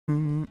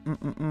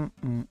Bum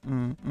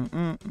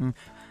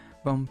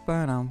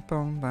ba-dum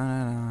bum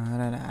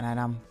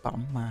ba-da-da-da-da-dum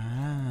bum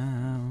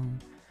ba-dum.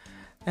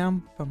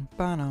 Bum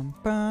ba-dum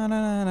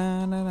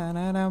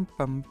ba-da-da-da-da-da-dum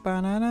bum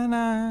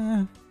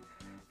ba-da-da-da.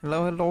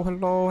 Hello, hello,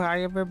 hello.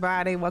 Hi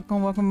everybody.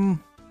 Welcome,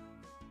 welcome.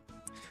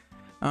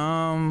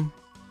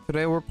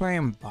 Today we're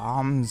playing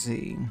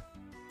Bombsy.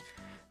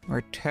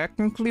 We're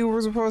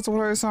supposed to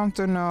play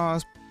something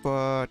else,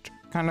 but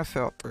kind of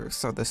fell through.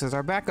 So this is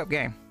our backup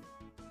game.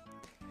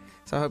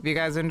 So I hope you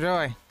guys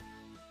enjoy.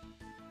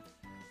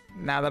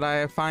 Now that I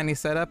have finally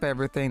set up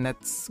everything,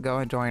 let's go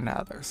and join the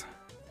others.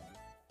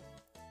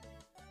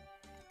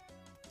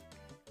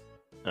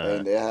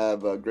 And they have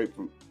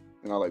grapefruit,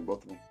 and I like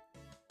both of them.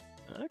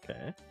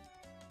 Okay.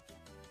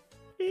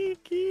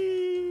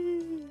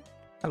 Kiki!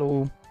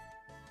 Hello.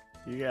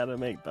 You gotta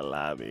make the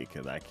lobby,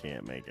 because I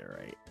can't make it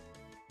right.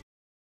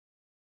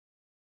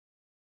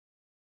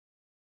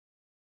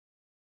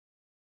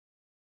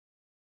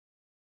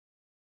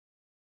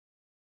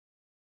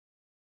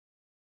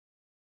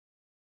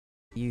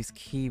 Use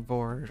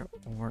keyboard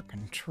or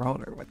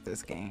controller with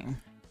this game.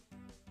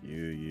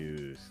 You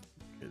use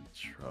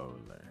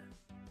controller.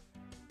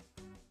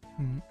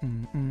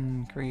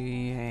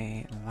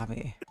 Create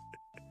lobby.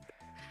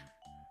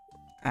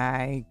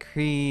 I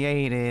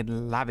created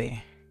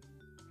lobby.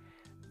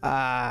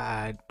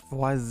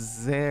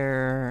 Was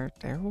there?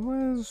 There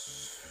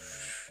was.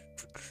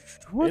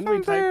 Didn't we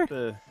Wasn't there?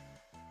 type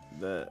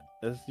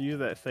let's use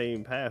that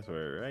same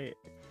password, right?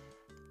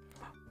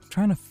 I'm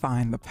trying to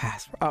find the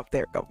password. Oh,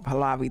 there we go.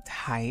 Lobby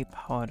type.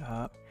 Hold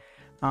up.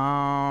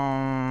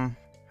 How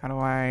do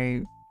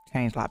I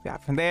change lobby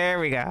option? There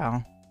we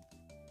go.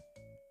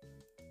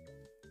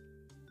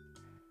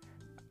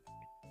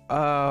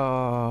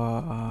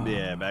 Oh.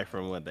 Yeah, back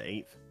from what, the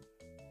 8th?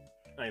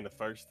 I mean, the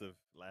 1st of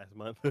last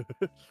month.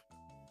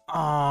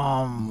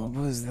 What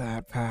was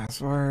that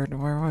password?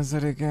 Where was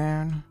it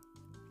again?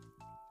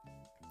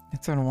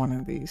 It's on one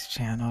of these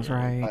channels,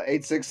 right?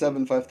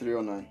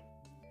 8675309.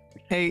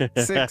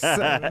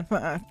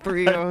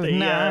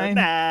 8675309.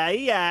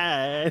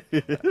 Yeah.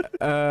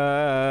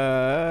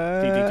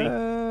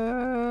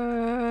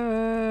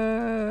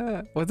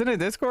 Was it a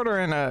Discord or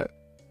in a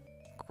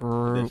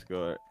group?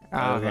 Discord. Oh,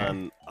 That was okay.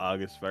 on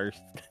August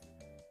 1st.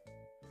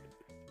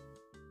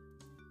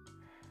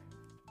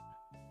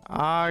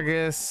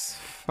 August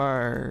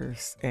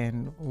 1st.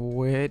 And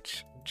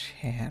which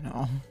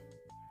channel?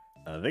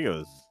 I think it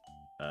was.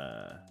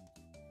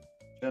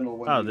 Channel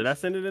 1. Oh, did I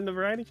send it in the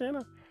variety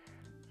channel?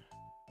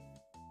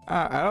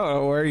 I don't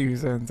know where you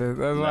sent it.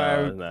 That's why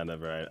No, it's not in the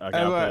variety. Okay,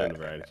 I'll put it in the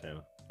variety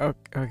channel.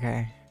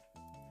 Okay.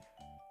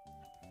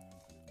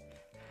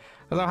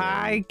 Hello,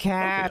 hi,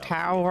 Cat.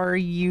 How are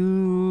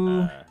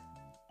you?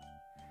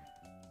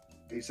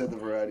 He said the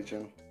variety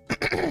channel.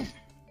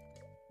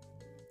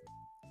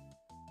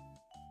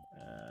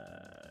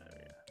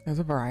 There's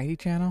a variety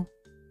channel?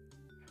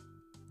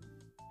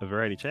 The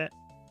variety chat?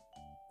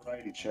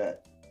 Variety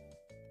chat.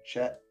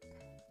 Chat.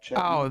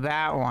 Oh,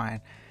 that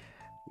one.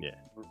 Yeah.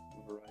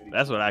 Variety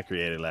That's what I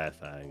created last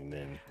time, and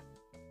then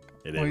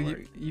it didn't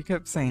work. You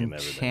kept saying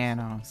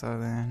channel, so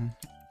then.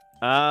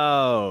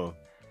 Oh.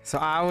 So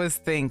I was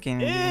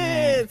thinking.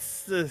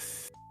 It's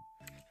just.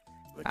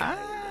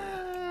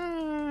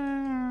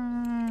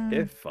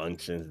 It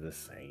functions the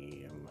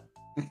same.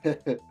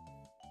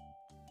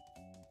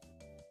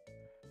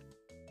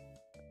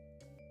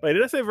 Wait,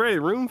 did I say variety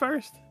room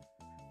first?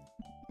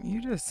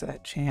 You just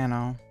said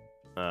channel.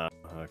 Oh,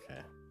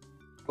 okay.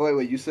 Oh,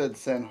 wait, you said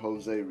San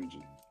Jose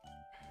region.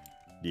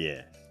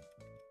 Yeah.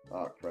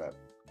 Oh, crap.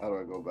 How do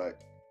I go back?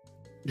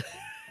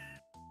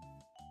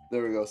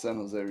 There we go, San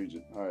Jose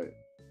region. All right.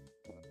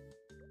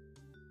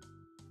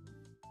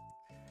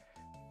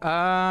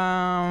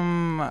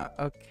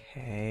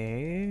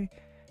 Okay.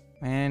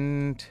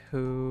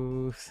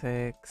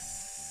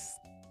 126.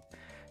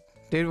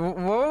 Dude, what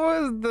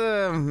was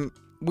the?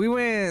 We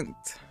went.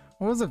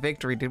 What was the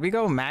victory? Did we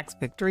go max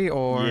victory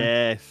or?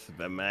 Yes,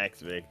 the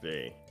max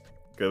victory.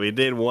 Because we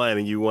did one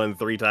and you won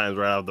 3 times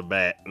right off the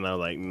bat. And I was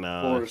like,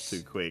 no, it's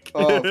too quick.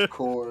 Of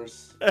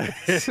course.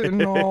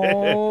 No.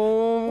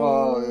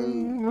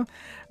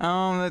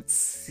 Let's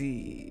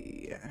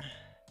see.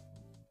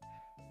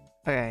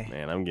 Okay.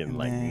 Man, I'm getting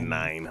like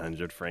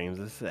 900 frames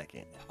a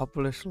second.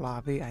 Publish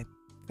lobby. I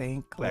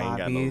think I ain't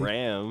got no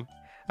RAM.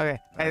 Okay.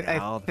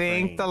 I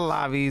think the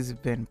lobby's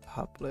been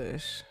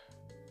published.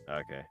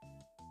 Okay.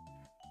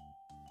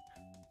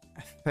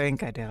 I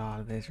think I did all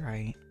of this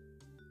right.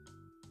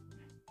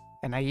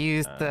 And I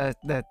used the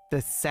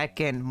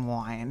second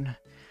one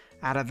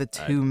out of the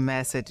 2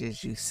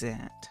 messages you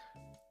sent.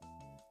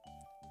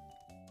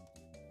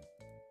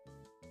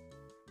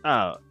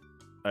 Oh.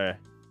 Okay.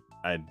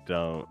 I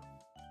don't.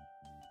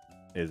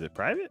 Is it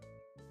private?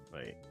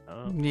 Wait.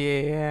 Oh.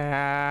 Yeah.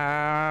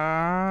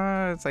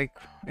 It's like,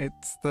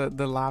 it's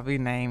the lobby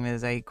name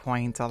is A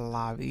Quaint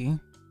Lobby.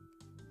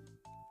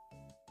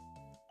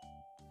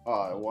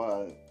 Oh,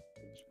 why?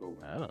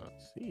 I don't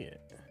see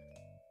it.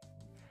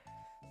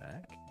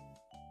 Back.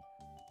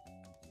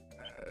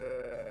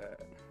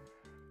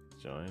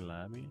 Join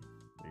lobby.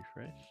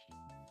 Refresh.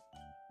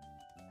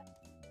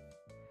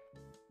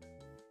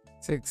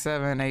 6,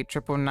 7, 8,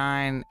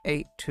 999,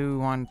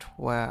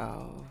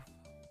 82112.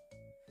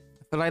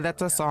 I feel like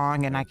that's a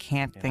song, and I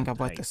can't think of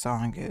what the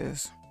song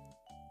is.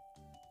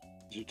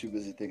 You're too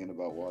busy thinking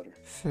about water.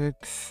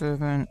 6,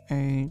 7,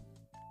 8,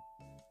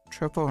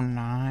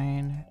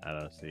 999. I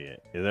don't see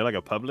it. Is there like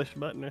a publish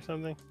button or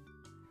something?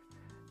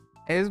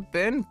 It's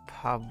been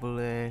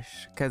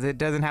published because it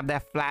doesn't have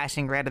that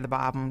flashing red at the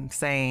bottom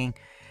saying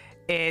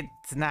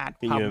it's not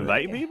Can published. you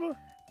invite people?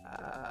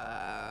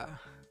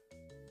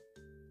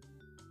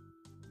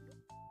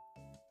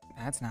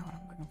 That's not what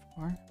I'm looking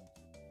for.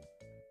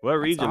 What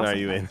region are awesome.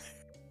 you in?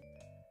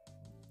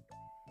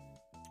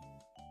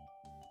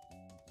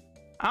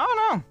 I don't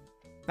know.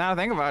 Now I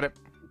think about it.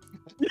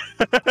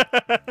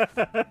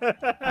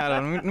 I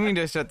don't know. Let me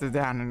just shut this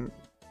down and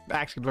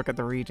actually look at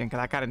the region because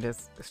I kind of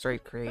just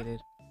straight created.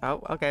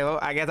 Oh, okay. Well,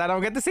 I guess I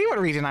don't get to see what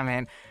region I'm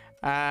in.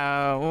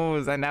 What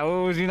was I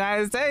know? It was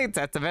United States.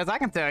 That's the best I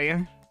can tell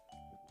you.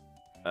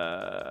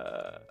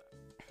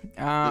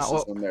 This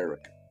is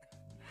America.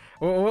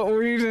 What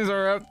regions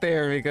are up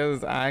there?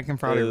 Because I can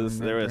probably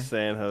remember. There was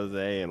San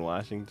Jose and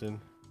Washington.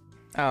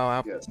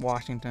 Oh, Yes.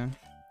 Washington.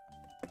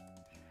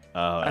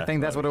 Oh, I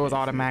think that's what it was easy.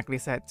 automatically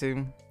set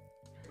to.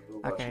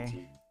 Okay.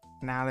 Washington.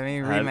 Now let me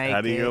remake it.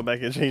 How do you go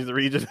back and change the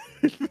region?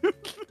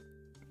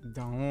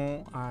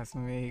 Don't ask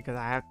me, because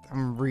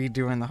I'm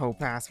redoing the whole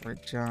password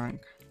junk.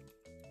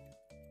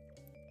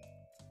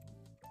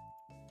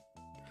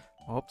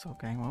 Oops,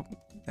 okay, well,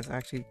 let's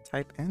actually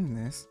type in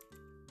this.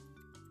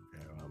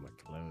 Okay, well, I'm gonna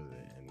close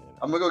it and then.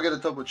 I'm gonna go get a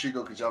Topo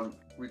Chico because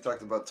we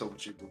talked about Topo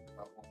Chico.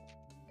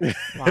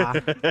 Wow.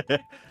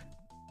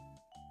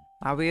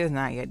 Lobby is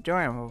not yet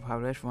joined. Will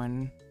publish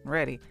when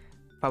ready.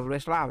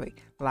 Publish lobby.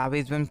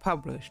 Lobby's been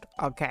published.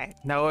 Okay.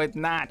 No, it's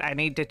not. I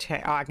need to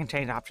change. Oh, I can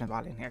change options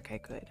while in here. Okay,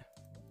 good.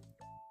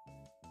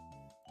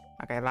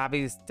 Okay,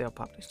 lobby's still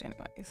published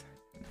anyways.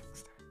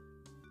 Next.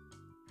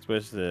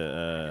 Switch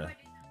to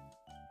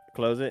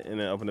close it and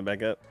then open it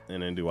back up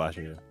and then do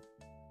Washington.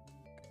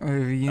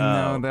 You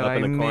know that up I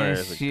in the corner,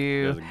 miss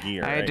you. there's a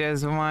gear, I right?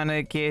 just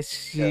wanna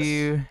kiss Yes.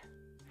 you.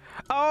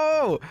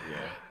 Oh! Yeah.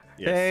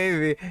 Yes.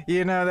 Baby,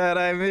 you know that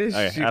I miss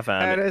Okay, you. I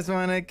found it. Just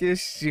wanna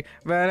kiss you.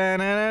 We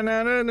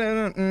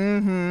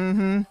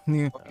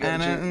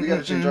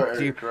gotta change our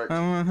area, correct?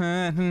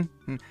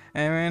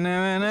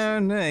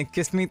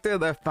 Kiss me through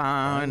the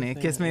phone.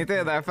 Kiss me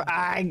through the phone.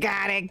 I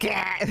got it,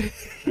 cat.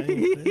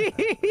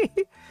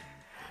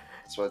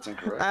 That's why it's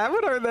incorrect. I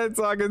haven't heard that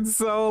song in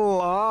so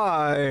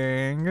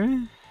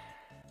long.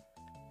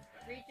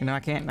 You know, I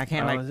can't Is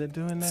like it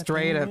doing that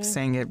straight thing up again?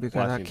 sing it because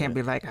I Washington. can't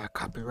be like,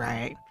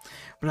 copyright,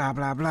 blah,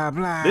 blah, blah,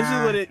 blah. This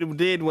is what it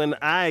did when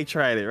I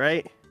tried it,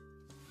 right?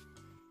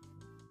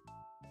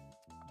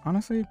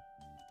 Honestly,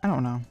 I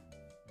don't know.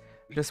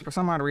 Just for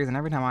some odd reason,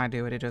 every time I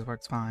do it, it just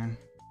works fine.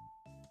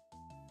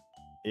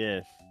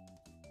 Yes.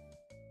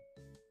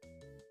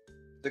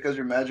 Because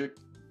you're magic.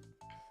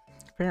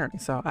 Apparently,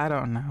 so I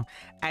don't know.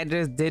 I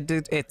just did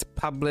it. It's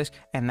published,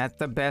 and that's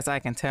the best I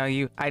can tell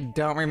you. I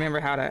don't remember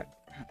how to.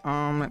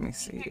 Let me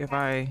see if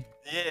I.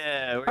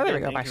 Yeah. Oh, there we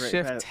go. If I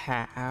shift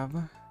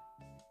tab,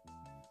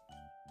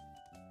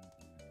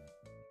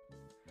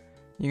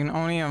 you can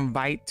only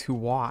invite to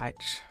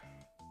watch.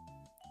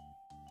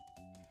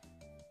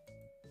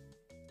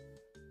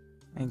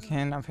 And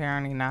can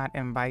apparently not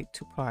invite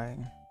to play.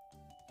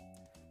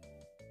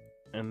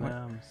 And What?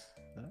 now I'm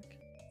stuck.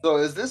 So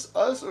is this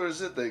us or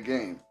is it the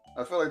game?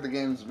 I feel like the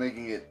game's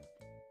making it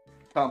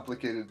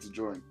complicated to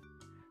join.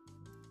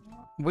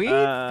 We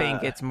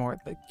think it's more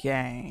the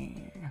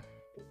game.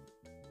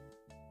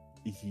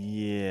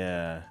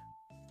 Yeah.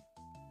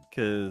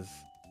 Cause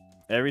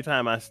every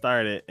time I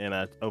start it and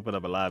I open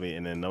up a lobby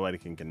and then nobody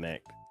can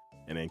connect,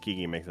 and then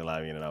Kiki makes a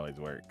lobby and it always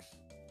works.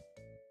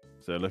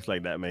 So it looks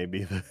like that may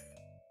be the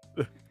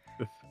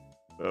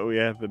what we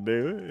have to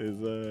do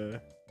is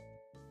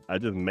I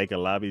just make a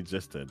lobby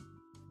just to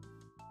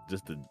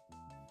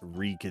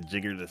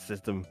reconfigure the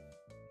system.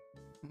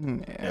 Yeah.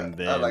 And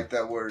then I like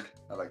that word.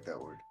 I like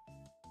that word.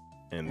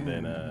 and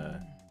then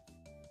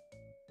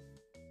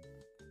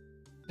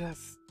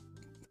Just,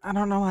 I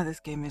don't know why this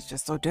game is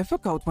just so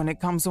difficult when it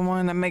comes to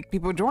wanting to make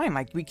people join.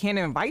 Like, we can't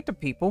invite the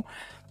people,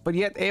 but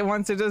yet it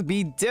wants to just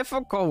be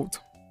difficult.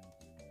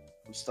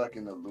 I'm stuck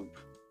in a loop.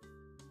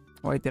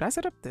 Wait, did I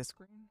set up this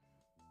screen?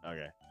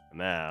 okay.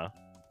 Now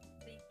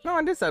No,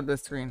 I did set up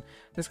this screen.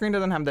 The screen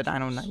doesn't have the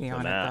Dino Nugget so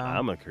on now it, though.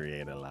 I'm gonna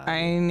create a lobby.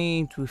 I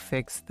need to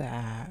fix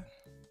that.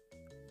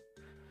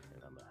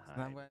 and I'ma So hide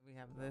that way we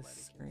have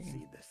this Nobody can screen.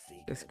 see the This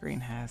secrets. screen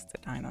has the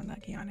Dino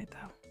Nugget on it,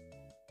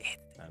 though.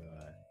 How do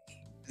I-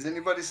 Has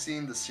anybody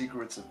seen The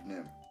Secrets of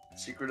Nim?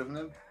 Secret of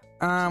Nim?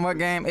 What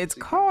game? It's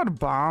Secret. called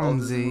Oh,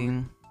 this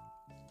Bombsy.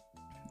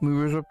 We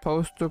were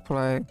supposed to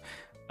play.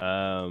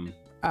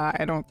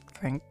 I don't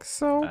think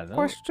so. I don't-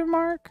 Question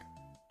mark.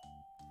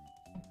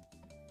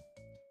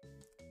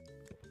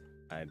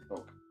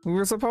 Oh, We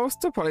were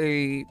supposed to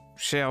play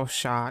Shell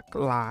Shock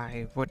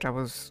live, which I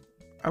was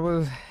I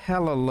was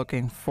hella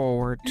looking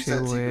forward You said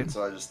to Tekken, it.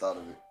 so I just thought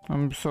of it.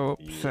 I'm so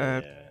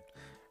upset, Yeah.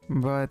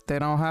 but they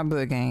don't have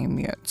the game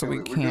yet, so Okay,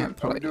 we can't Are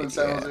play we doing it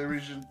San yet. Jose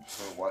region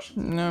or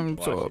Washington? I'm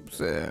so Washington.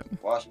 upset.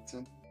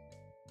 Washington.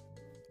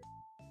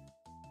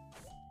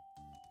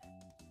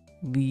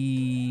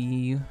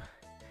 The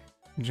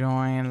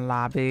join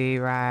lobby,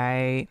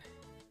 right?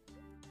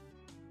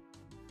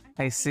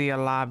 I see a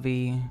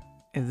lobby.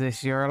 Is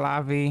this your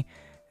lobby?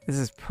 This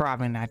is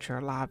probably not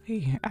your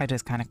lobby. I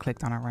just kind of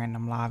clicked on a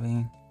random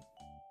lobby.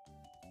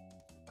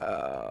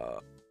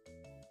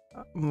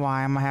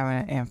 Why am I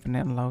having an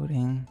infinite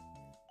loading?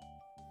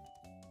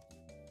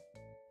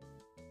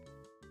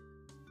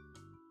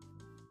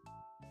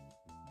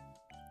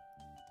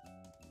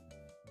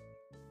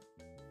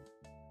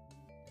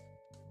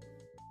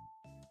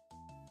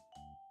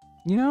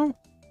 You know,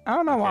 I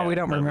don't know why Okay, we I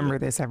don't published- remember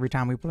this every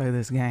time we play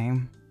this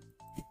game.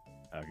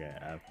 Okay,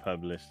 I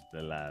published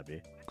the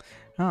lobby.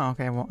 Oh,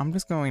 okay. Well, I'm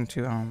just going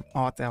to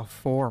Alt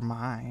F4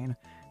 mine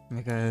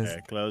because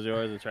Okay, close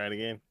yours and try it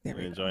again. There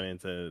we And go. join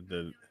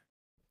into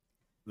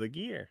the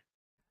gear.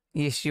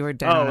 yes, you are Oh,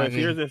 down. if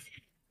yours is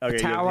okay,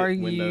 you'll How are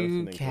hit Windows you,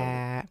 and then close it.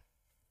 cat?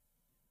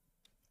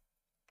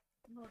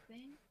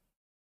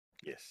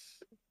 Yes.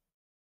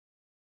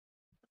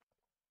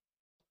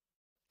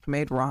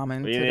 Made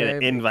ramen We need today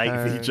an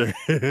invite feature.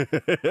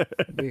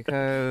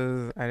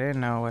 because I didn't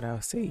know what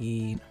else to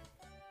eat.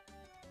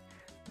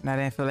 And I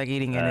didn't feel like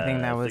eating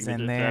anything that was in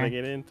Signature Trying to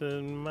there. get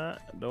into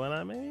the one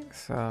I made.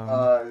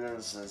 So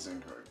This is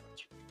incorrect.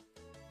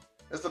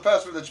 It's the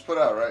password that you put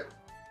out, right?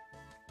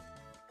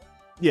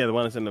 Yeah, the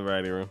one that's in the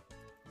variety room.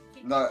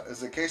 No,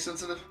 is it case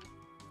sensitive?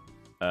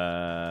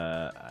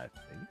 I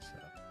think so.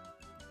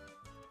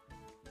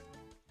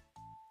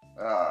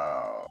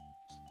 Oh.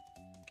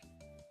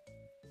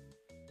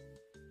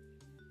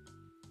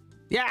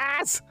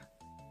 yes,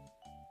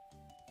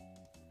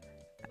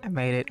 I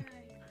made it.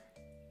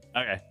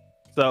 Okay.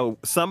 So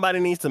somebody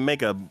needs to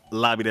make a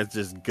lobby that's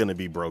just gonna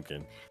be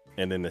broken,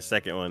 and then the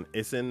second one,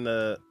 it's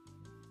the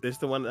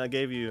one that I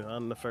gave you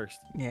on the 1st.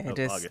 Yeah, of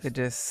August. it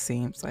just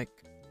seems like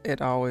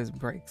it always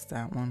breaks,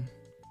 that one.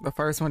 The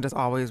first one just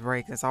always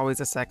breaks. It's always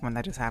the second one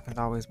that just happens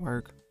to always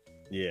work,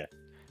 Yeah.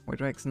 which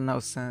makes no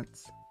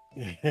sense.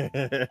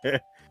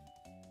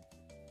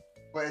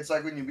 But it's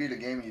like when you beat a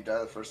game and you die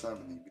the first time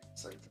and then you beat the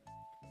second time.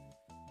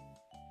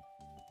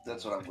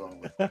 That's what I'm going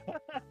with.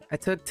 I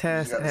took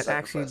tests gotta and it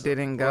actually sacrifice it.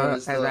 didn't Or go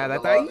is as the- bad. I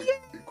the thought, lobby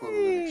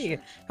equivalent yay! exchange?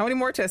 How many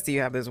more tests do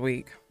you have this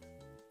week?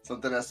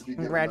 Something has to be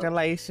given up.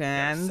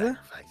 Congratulations.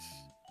 Sacrifice.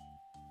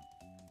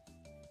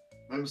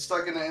 I'm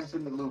stuck in an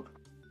infinite loop.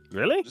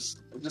 Really? It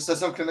just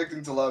says I'm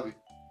connecting to lobby.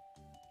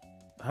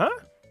 Huh?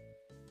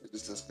 It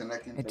just says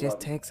connecting It to just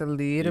lobby. takes a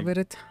little bit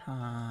of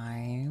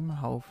time.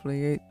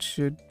 Hopefully it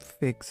should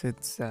fix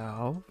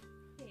itself.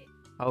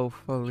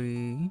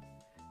 Hopefully.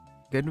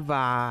 Good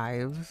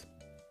vibes.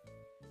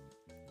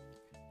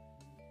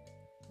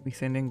 We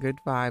sending good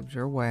vibes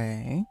your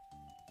way.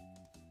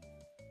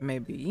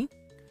 Maybe.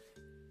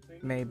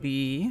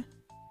 Maybe.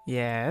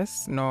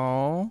 Yes.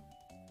 No.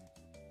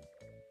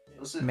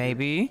 What's it?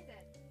 Maybe.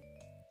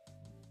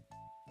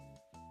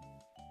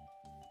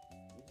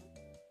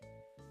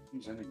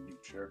 Who's in a new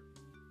chair?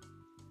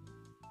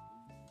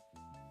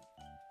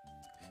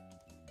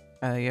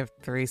 You have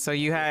 3. So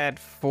you had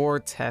 4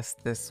 tests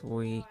this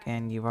week,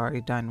 and you've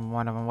already done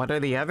one of them. What are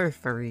the other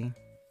 3?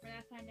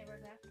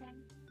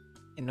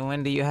 And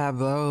when do you have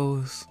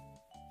those?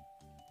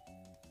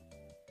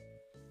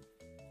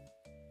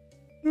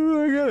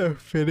 I gotta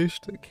finish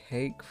the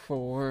cake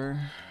for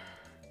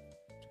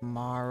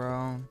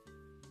tomorrow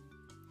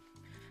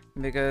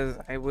because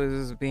I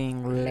was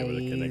being Were you able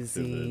to connect to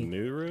the lazy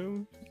new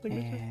room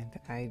signature? and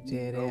I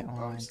didn't Nope,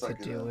 I'm want to stuck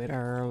in do it. it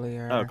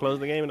earlier. Oh, close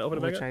the game and open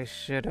it back Which up. I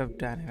should have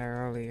done it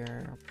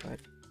earlier, but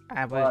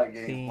I Why, was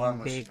game? Why being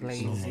must big you be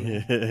so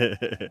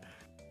lazy.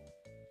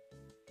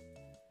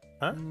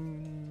 Huh?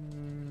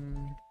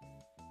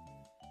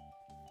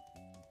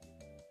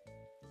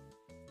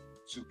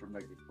 Super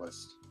Mega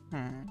Quest.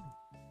 Close it.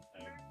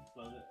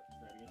 Try it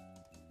again.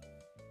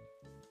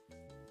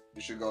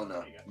 You should go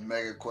now.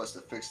 Mega Quest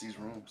to fix these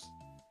rooms.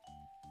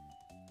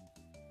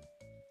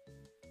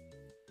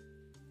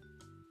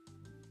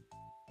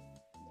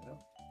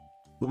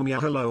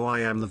 Lumia, hello, I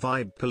am the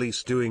Vibe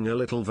Police doing a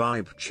little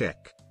vibe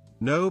check.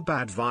 No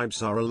bad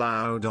vibes are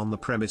allowed on the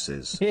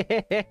premises.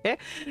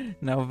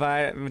 no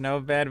bad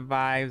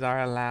vibes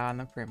are allowed on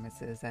the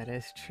premises. That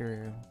is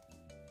true.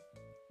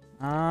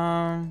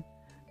 I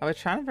was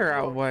trying to figure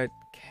out what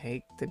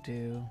cake to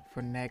do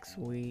for next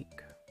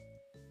week,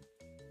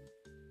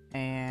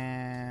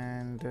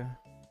 and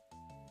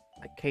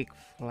like cake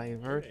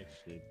flavor.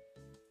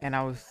 And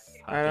I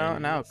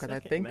don't know, because I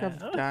think I've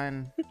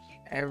done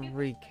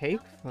every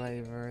cake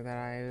flavor that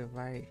I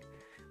like.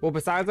 Well,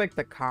 besides like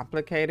the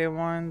complicated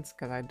ones,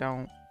 because I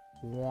don't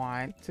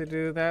want to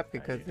do that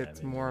because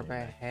it's more of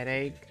a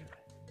headache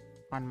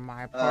on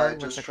my part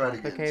with just the try it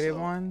again, complicated so-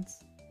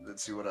 ones.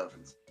 Let's see what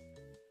happens.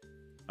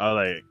 Oh,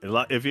 like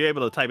if you're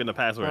able to type in the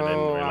password, then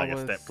Oh, we're I like a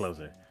was- step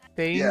closer.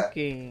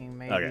 thinking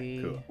maybe. Okay,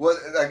 cool. What?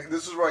 Like,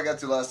 this is where I got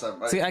to last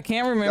time. See, I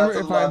can't got remember to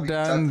if the I've lobby,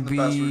 done typed in the the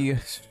password,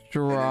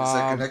 and then it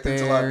said connected to lobby,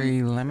 strawberry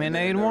and then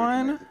lemonade it already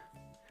one. connected.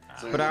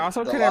 So But I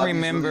also the couldn't lobby's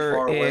really remember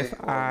far away. if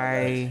Oh my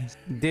I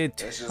did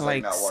It's just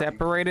like not walking.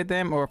 separated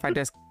them or if I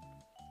just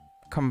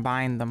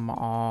combined them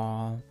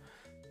all.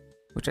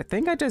 Which I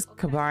think I just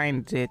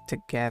combined it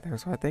together.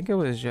 So I think it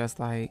was just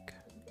like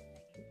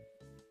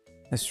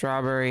the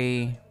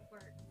strawberry,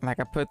 like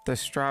I put the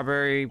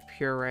strawberry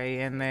puree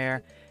in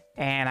there.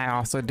 And I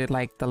also did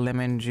like the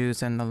lemon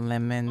juice and the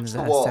lemon the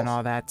zest walls? and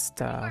all that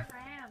stuff.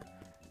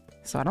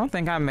 So I don't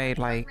think I made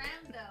like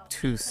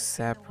two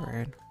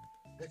separate.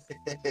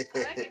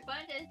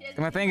 And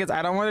my thing is,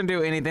 I don't want to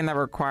do anything that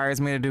requires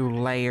me to do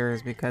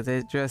layers because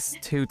it's just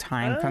too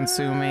time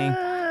consuming.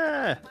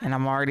 And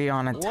I'm already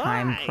on a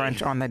time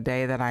crunch on the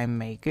day that I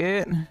make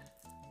it.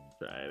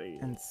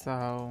 And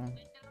so...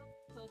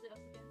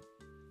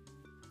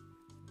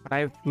 But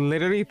I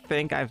literally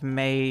think I've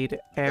made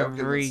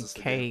every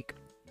cake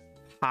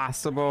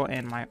possible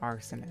in my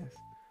arsonist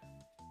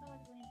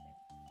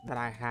that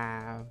I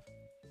have.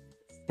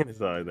 It's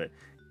always like.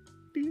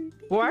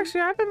 Well, actually,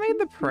 I haven't made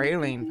the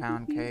praline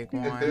pound cake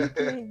one.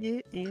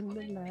 Get in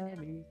the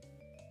lobby.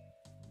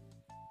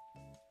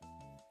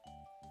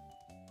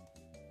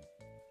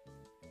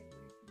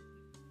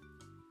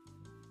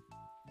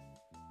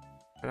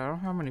 But I don't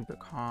have any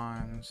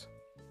pecans.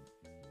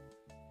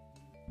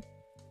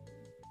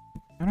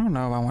 I don't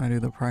know if I want to do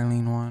the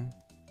praline one.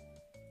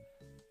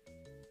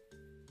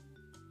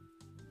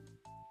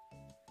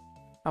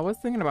 I was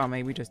thinking about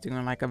maybe just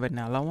doing like a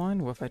vanilla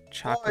one with a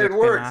chocolate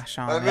ganache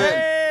on it.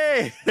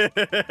 Hey!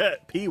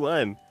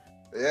 P1.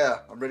 Yeah,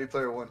 I'm Ready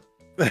Player One.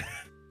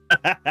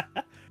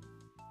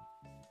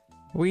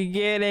 We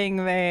getting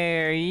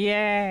there,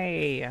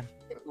 yay!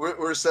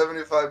 We're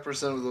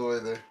 75% of the way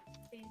there.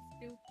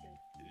 You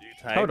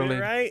typed Totally. it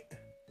right?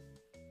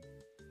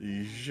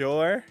 You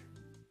sure?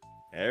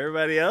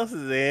 Everybody else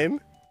is in.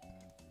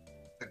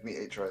 Took me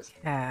 8 tries.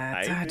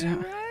 Typed it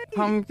right?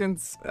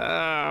 Pumpkins.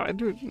 I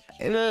don't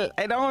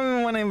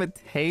even want to even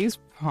taste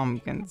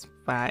pumpkin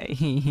spice.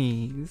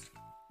 You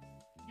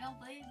don't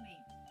believe me.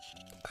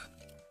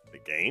 The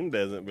game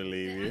doesn't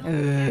believe you.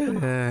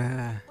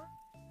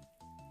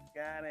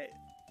 Got it.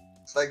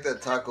 It's like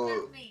that taco.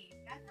 That's me.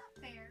 That's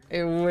not fair.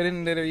 It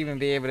wouldn't literally even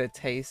be able to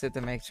taste it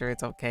to make sure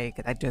it's okay,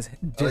 because I just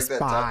that taco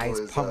despise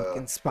is,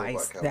 pumpkin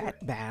spice Robot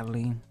that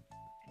badly.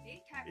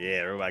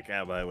 Yeah, Robot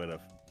Cowboy with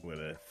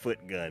a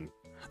foot gun.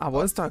 I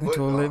was talking Foot to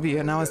bomb. Olivia,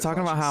 and I Yeah, was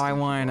talking about how I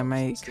stinky wanted to bombs,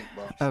 make stink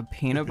bombs. a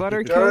peanut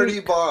butter Dirty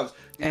cake. bombs.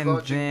 He's And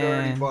launching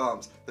dirty then-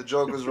 bombs. The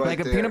joke was right Like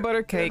a there. peanut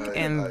butter cake,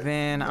 and I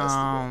then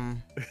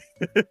messed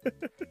it up.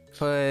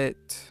 put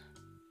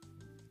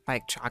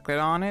like chocolate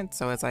on it,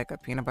 so it's like a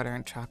peanut butter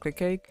and chocolate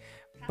cake.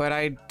 But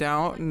I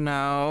don't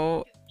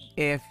know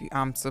if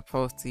I'm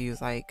supposed to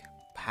use like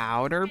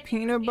powder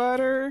peanut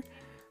butter,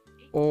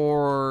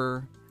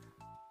 or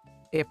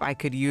if I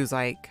could use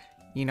like,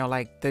 you know,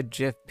 like the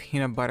Jif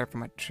peanut butter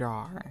from a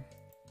jar.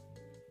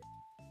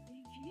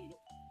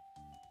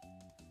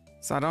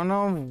 So I don't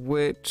know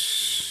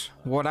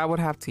what I would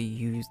have to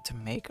use to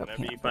make a Whenever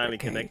peanut you butter finally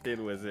cake. connected,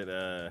 was it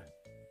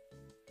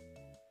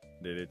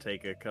did it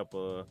take a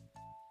couple?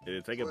 Did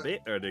it take a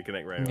bit, or did it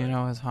connect right away? You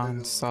know, it's It Han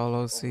was Solo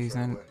almost right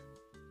season. away.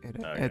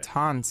 Okay. It's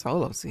Han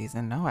Solo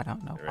season. No, I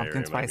don't know. Right,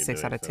 Pumpkin right, might be spice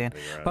 6 doing out of 10.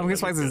 something wrong. Pumpkin Let me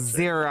spice is go check.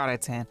 0 out of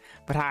 10.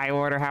 But hi,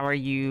 Order. How are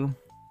you?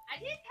 I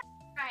did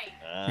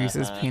right.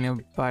 Reese's Uh-huh.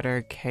 peanut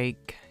butter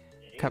cake.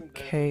 Game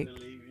cupcake. doesn't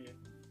believe you.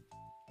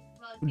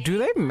 Well, Do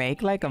they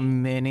make like a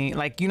mini,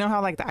 like, you know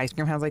how like the ice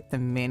cream has like the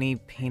mini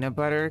peanut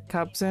butter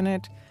cups in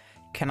it?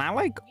 Can I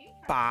like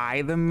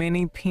buy the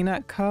mini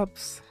peanut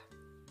cups?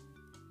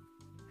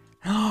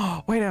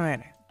 Oh, wait a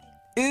minute.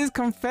 Is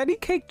confetti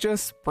cake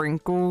just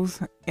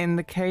sprinkles in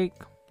the cake?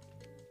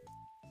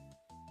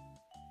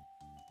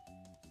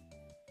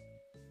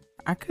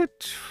 I could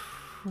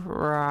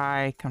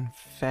try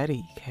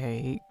confetti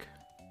cake.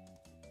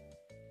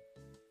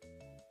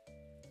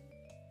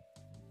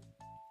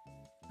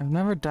 I've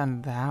never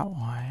done that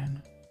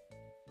one.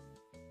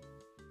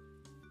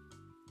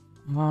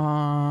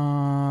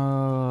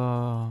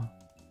 Oh.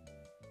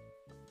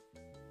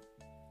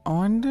 I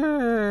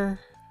wonder.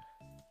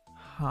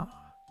 Huh.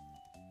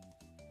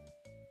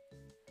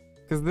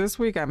 Because this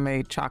week I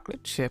made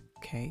chocolate chip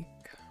cake,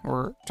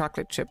 or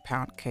chocolate chip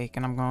pound cake,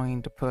 and I'm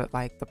going to put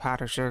like the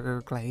powdered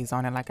sugar glaze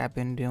on it like I've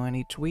been doing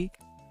each week.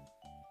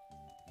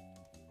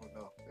 Oh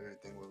no,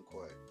 everything went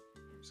quiet.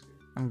 I'm scared.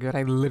 I'm good.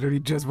 I literally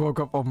just woke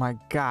up. Oh my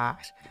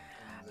gosh.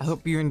 I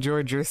hope you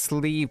enjoyed your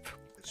sleep.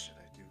 What should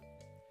I do?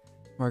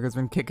 Work has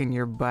been kicking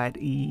your butt.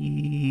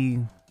 Eee.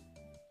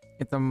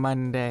 It's a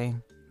Monday.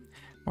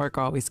 Work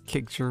always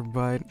kicks your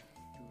butt.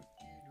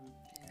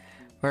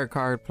 Work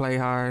hard, play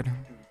hard.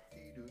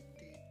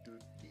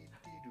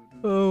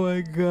 Oh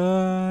my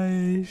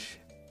gosh.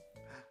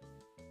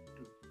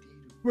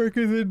 Work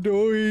is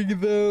annoying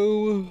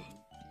though.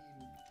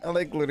 I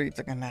like literally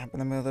took a nap in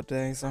the middle of the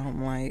day, so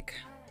I'm like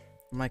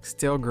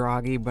still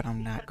groggy, but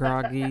I'm not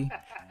groggy.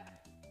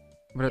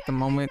 But at the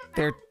moment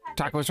they're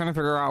Taco was trying to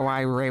figure out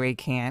why Ray Ray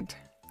can't.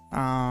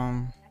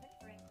 Oh,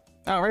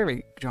 Ray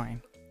Ray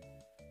joined.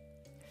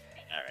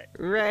 All right.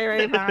 Ray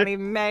Ray finally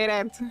made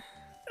it.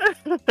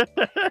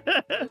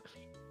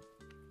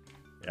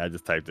 Yeah, I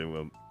just typed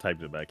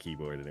it by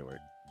keyboard and it worked.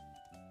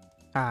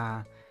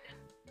 I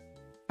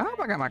hope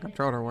I got my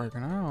controller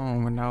working. I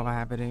don't even know if I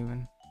have it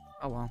even.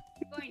 Oh well.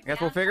 I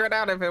guess we'll figure it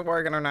out if it's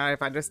working or not.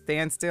 If I just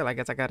stand still, I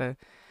guess I gotta.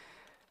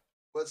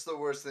 What's the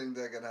worst thing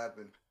that can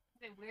happen?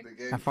 The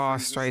game I fall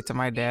freezes? straight to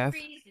my death.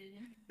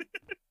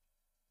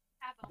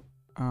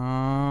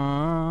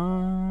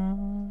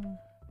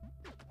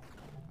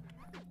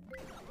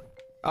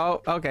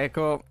 Oh, okay,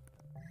 cool.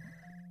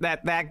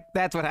 That's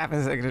what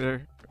happens.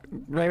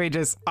 Maybe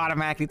just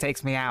automatically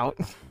takes me out.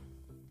 I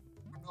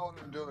don't know what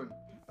I'm doing.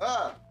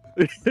 Ah!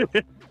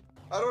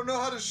 I don't know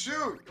how to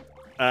shoot.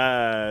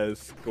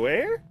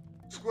 Square?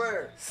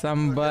 Square.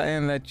 Some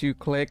button that you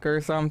click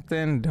or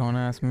something. Don't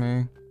ask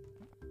me.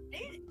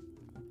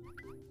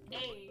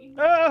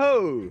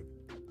 Oh!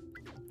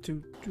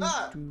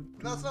 Ah!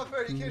 That's not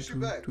fair. You can't shoot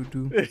back.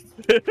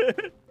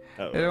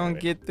 Oh, I don't right.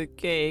 get the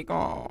cake.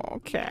 Oh,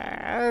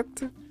 cat.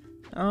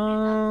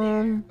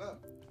 Ah.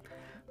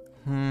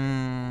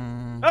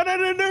 Hmm. Oh,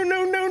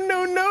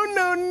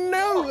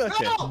 no.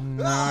 Okay.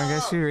 No, I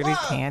guess you really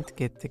can't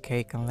get the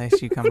cake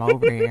unless you come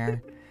over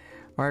here.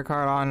 Work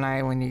hard all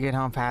night. When you get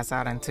home, pass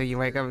out until you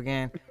wake up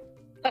again.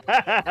 Anakin,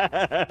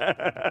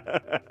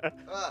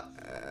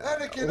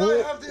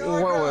 I have the high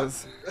What ground.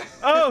 was?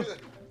 Oh!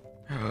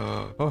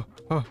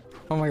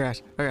 Oh my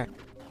gosh. Okay.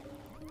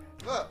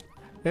 Ah,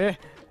 Eh.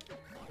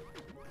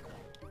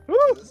 Woo!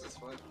 this is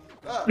fun.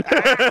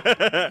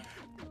 Ah,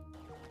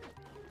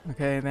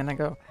 Okay, then I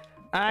go.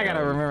 I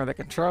gotta remember the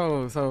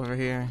controls over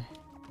here.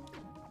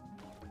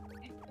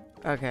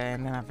 Okay,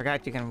 and then I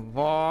forgot you can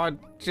wall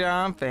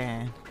jump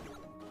and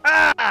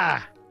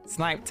Ah!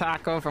 snipe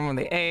Taco from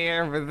the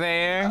air over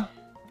there.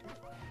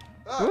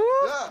 ah, Woo.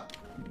 ah.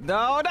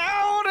 No,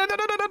 no.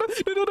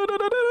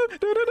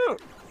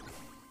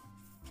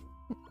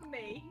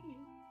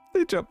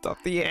 They jumped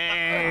off the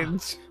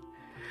edge.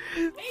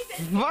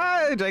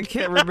 Fudge! I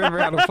can't remember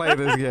how to play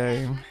this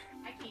game.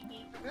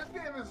 This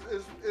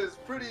game is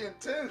pretty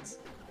intense.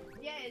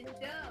 Yeah, it's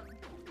dumb.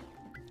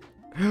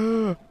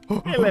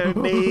 Hello,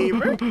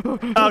 neighbor.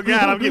 Oh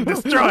god, I'm getting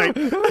destroyed.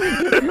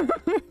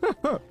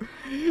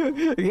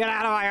 Get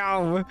out of my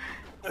home.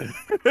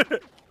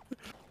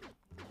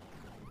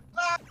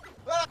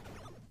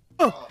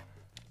 Oh,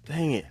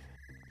 Dang it.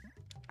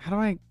 How do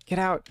I get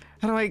out?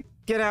 How do I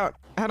get out?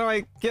 How do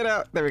I get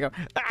out? There we go.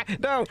 Ah,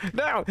 no.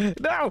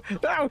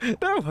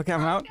 Okay,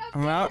 I'm out.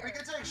 I'm out. we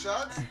can take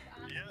shots.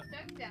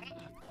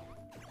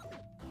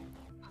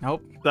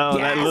 Nope. So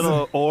that Yes!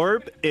 little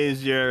orb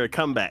is your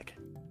comeback.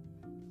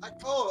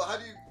 Oh, how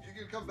do you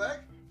can come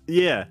back?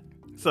 Yeah.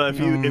 So if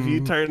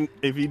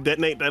you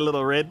detonate that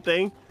little red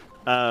thing,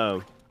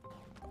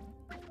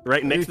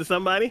 right next to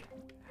somebody,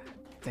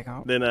 Take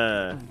out. then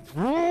ah,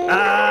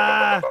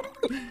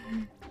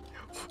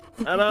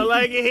 I don't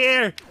like it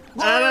here.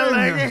 I don't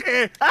like it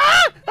here.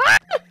 Ah!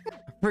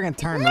 Friggin'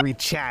 turn to read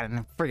chat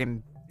and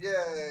friggin'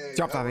 Yay.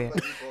 jumped I off won it. by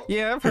default.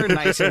 Yeah, I've heard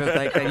night shift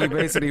like that. You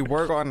basically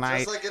work all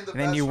night, Just like in the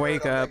then you Bachelorette,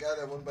 wake I'm up. the guy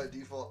that won by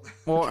default.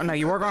 Well, no,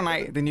 you work all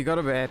night, then you go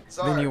to bed, then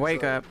Sorry, you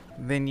wake sorry. up,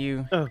 then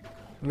you Oh.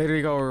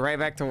 literally go right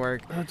back to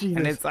work. Oh, Jesus.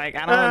 And it's like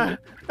I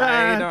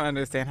don't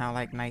understand how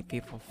like night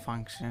people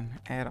function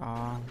at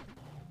all.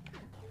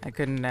 I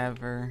could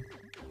never.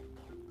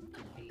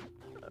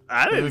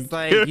 I didn't It's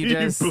like kill you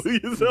just blew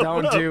yourself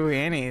don't up. do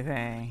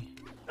anything.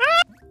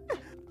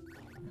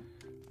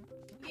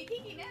 You're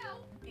kicking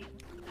out.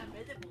 I'm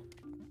visible.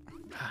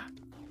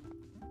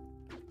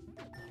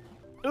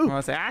 Ooh.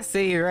 Well, say I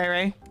see you, Ray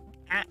Ray.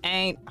 I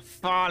ain't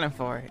falling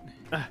for it.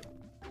 Yeah.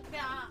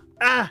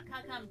 Ah!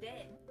 How come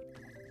dead?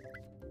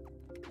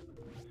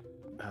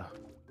 Oh.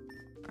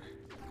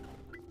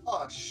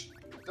 Oh,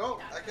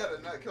 don't. I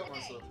gotta not kill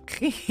myself.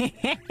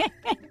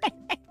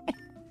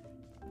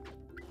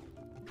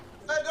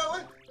 Hey, no,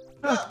 wait.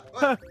 Ah,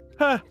 what?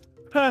 Ha,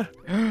 ha,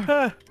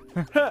 ha,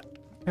 ha.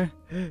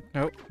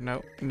 Nope.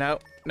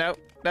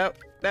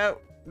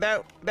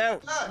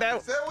 Ah,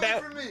 stay away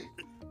from me.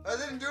 I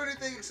didn't do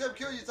anything except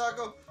kill you,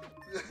 Taco.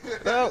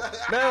 No.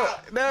 Oh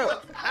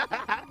no.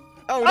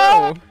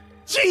 Oh!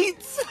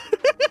 Cheats!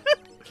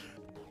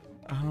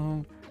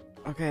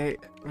 Okay,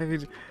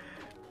 maybe.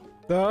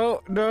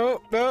 No.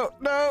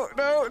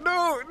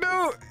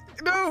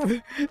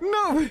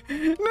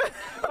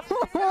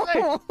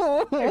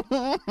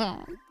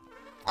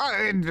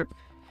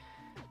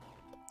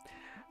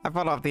 I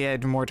fall off the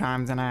edge more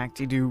times than I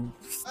actually do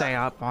stay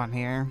up on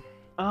here.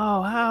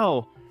 Oh,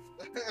 how?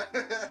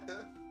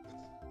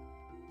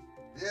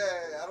 Yeah,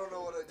 I don't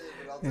know what I did,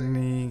 but I'll take it.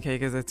 And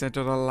cake is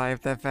essential to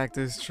life. That fact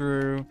is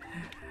true.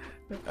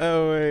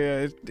 Oh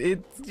my gosh,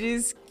 it's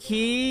just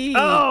key.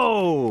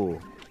 Oh!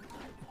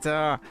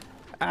 So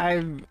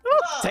I'm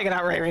taking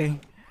out Ray Ray. This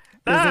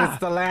Ah! is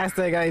the last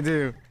thing I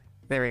do.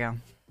 There we go.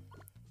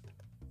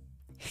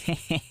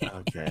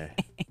 Okay.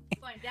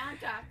 Going down,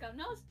 Taco.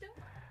 No, still.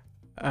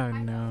 Oh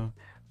no.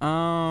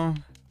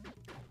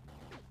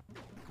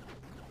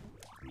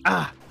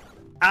 Ah!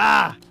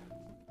 Ah!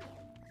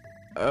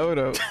 Oh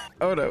no.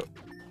 Oh no.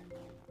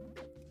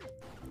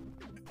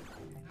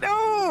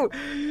 No!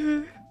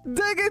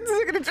 Second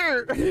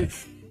signature!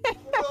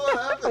 What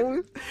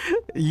happened?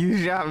 You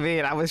shot me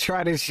and I was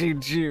trying to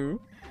shoot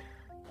you.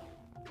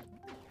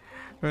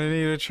 I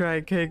need to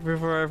try cake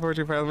before I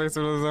fortune pass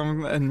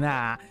vegetables.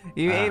 Nah.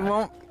 It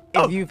won't.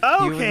 Oh, If you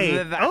okay.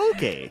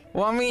 Okay.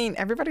 Well, I mean,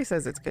 everybody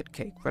says it's good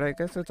cake, but I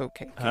guess it's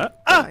okay. Huh?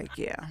 Like,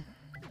 yeah.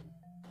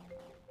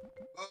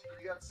 Oh,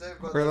 you got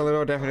saved by For the the-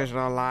 little definition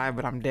of alive,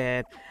 but I'm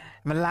dead.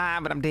 I'm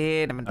alive, but I'm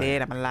dead. I'm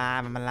dead. I'm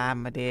alive. I'm alive.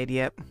 I'm dead.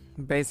 Yep.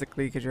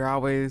 Basically, because you're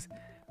always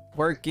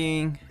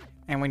working,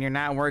 and when you're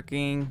not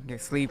working, you're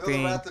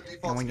sleeping,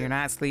 and when you're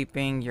not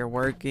sleeping, you're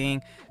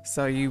working.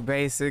 So you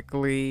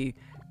basically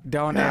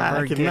don't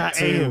ever get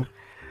to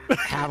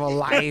have a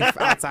life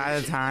outside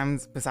of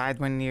times besides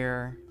when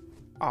you're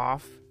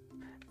off.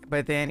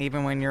 But then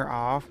even when you're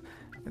off,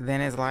 then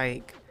it's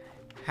like,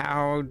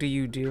 how do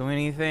you do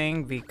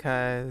anything?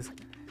 Because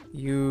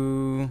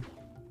you...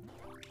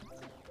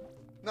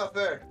 Not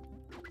fair.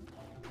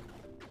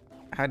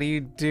 How do you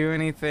do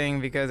anything?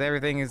 Because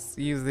everything is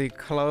usually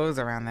closed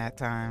around that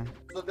time.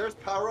 So there's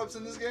power-ups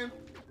in this game?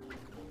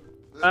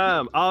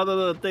 All the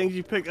little things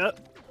you pick up.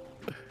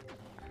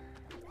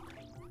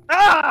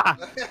 Ah!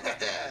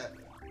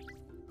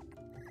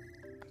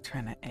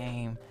 Trying to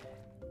aim.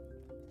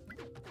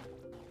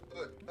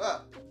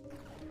 Ah!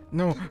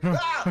 No, no.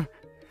 Ah!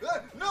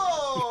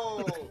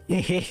 No!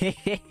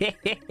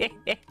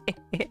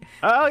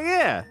 Oh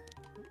yeah.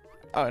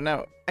 Oh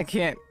no, I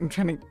can't. I'm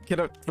trying to get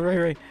up the right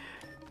way.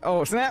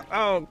 Oh snap.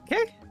 Oh,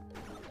 okay.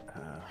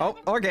 Oh,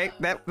 okay.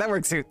 That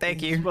works too.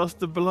 Thank You're you. supposed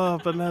to blow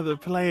up another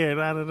player,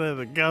 not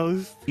another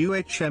ghost.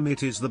 UHM,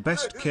 it is the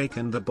best cake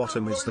and the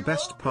bottom is the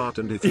best part,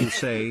 and if you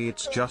say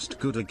it's just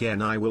good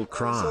again I will I'm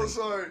cry. so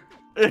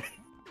sorry.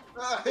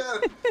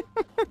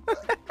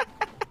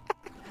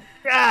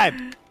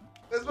 God!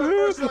 It's my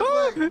first time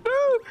playing.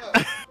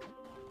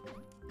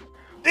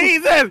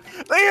 Jesus! Leave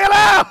it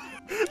alone!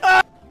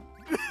 Ah!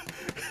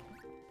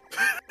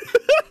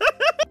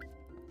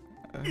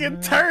 You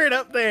turd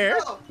up there.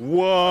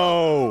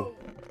 Whoa!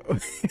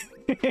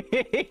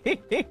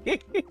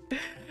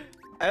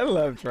 I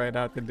love trying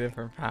out the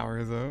different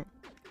powers though.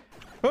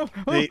 Oh,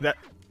 oh, See, that-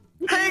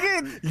 dang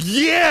it!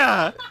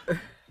 yeah!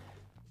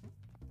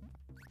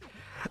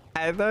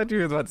 I thought you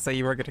were about to say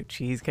you work at a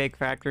cheesecake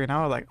factory, and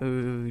I was like,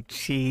 ooh,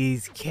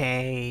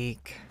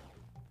 cheesecake.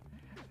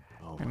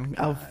 Oh,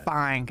 Oh,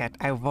 fine, Kat.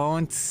 I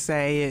won't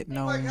say it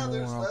no Like how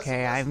there's more, less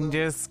okay? and less I'm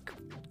just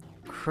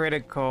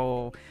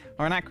critical,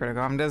 or not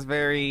critical. I'm just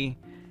very,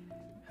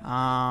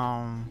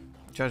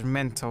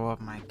 judgmental of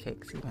my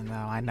cakes, even though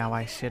I know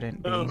I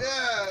shouldn't be. Oh.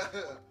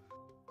 Yeah.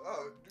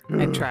 Oh,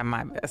 I try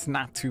my best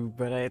not to,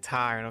 but it's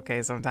hard,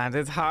 okay? Sometimes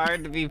it's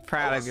hard to be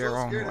proud I of was your so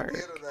own scared at work. the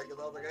end of that because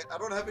I was like, I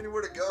don't have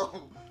anywhere to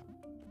go.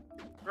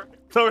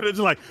 So it's just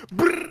like,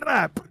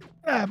 brrrah,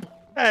 brrrah,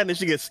 and then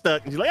she gets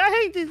stuck, and she's like, I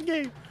hate this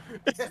game.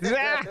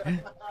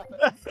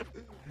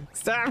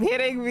 Stop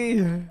hitting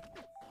me! Okay,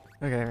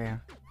 there we go.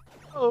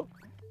 Oh.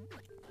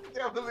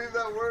 Can't believe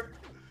that worked.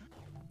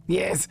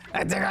 Yes,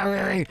 I took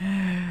her.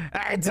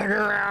 I took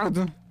her out.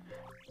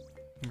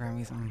 Grab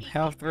me some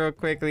health real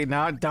quickly.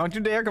 No, don't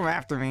you dare come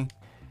after me.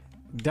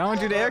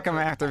 Don't you dare come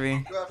after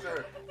me. Go after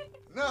her.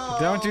 No.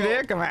 Don't you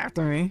dare come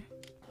after me.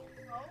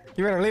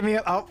 You better leave me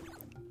up. Oh.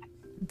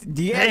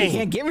 Yeah, you Dang.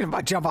 can't get me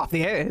to jump off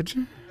the edge.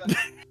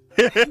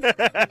 You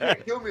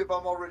can't kill me if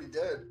I'm already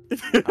dead.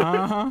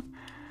 Uh-huh.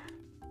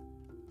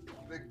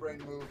 Big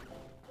brain move.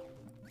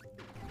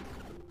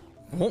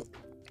 Oh.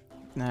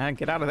 Nah,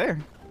 get out of there.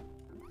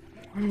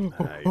 I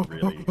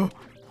really.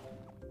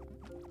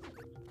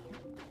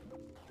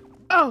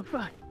 Oh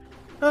fuck!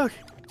 Okay,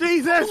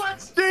 Jesus!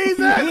 What?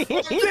 Jesus!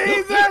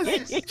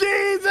 Jesus!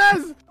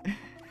 Jesus!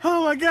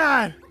 Oh my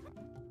God!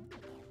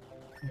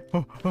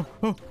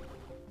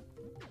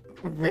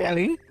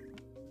 Really?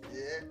 Yeah.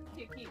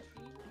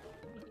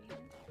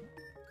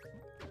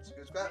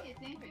 Scooch back. It's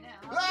in for now.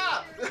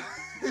 Ah!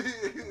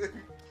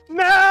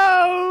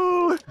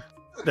 No!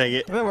 Dang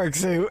it! That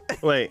works too.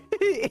 Wait.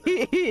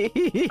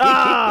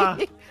 Ah!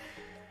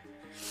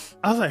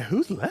 I was like,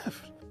 who's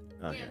left?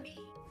 Okay.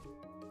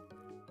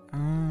 Yeah,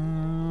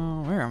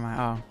 me. Where am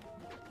I?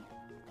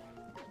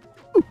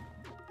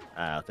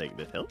 I'll take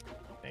this help.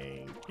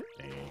 Thank you.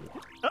 Thank you.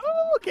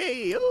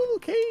 Okay.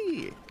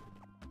 Okay.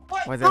 Oh,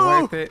 was it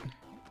Oh. worth it?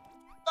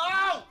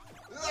 Ow!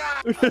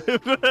 Ah!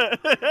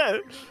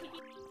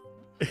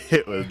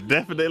 It was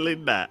definitely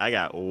not. I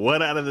got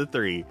 1 out of the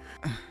 3.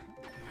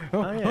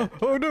 Oh, yeah.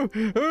 Oh no!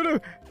 Oh no!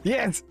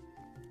 Yes!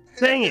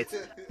 Dang it!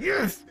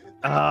 Yes!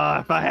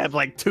 If I had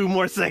like 2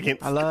 more seconds.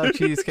 I love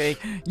cheesecake.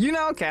 You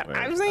know, Kat, Wait,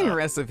 I've seen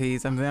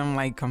recipes of them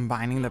like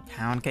combining the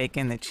pound cake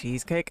and the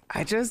cheesecake.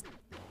 I just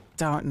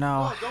don't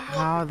know Oh, don't blow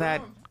how up the that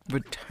ground.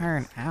 would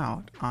turn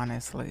out,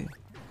 honestly.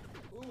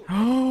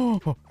 Ooh.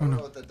 Oh I don't know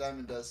no! what that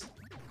diamond does.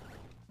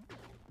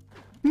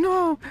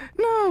 No!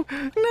 No!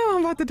 No!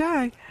 I'm about to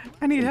die.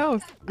 I need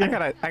health. I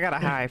gotta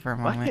hide for a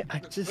Why moment.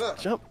 can't I just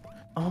jump?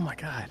 Oh my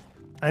God.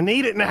 I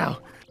need it now.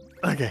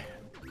 Okay.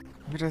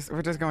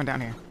 We're just going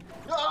down here.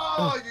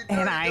 Oh, you And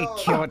dirty I dog.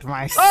 killed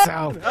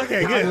myself.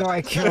 okay, How good. do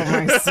I kill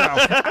myself?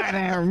 I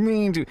didn't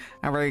mean to.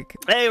 I break.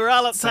 Hey, we're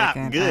all up top.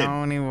 Second Good.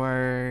 only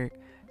work.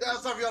 Yeah,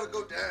 it's time for y'all to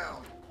go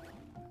down.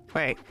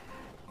 Wait,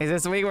 is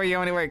this week where you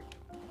only work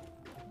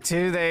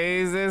 2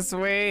 days this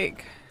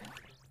week?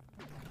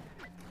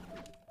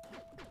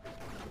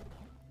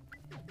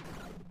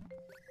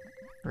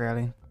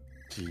 Really?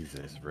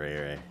 Jesus,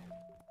 Ray.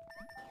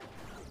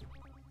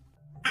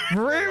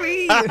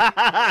 Really?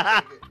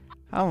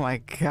 Oh my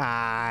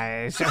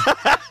gosh.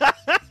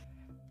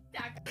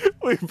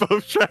 We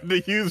both tried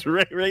to use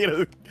Ray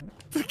to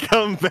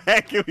come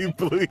back and we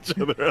blew each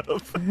other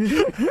up.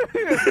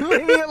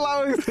 Leave me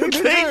alone.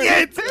 Dang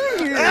it!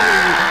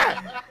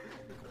 Ah!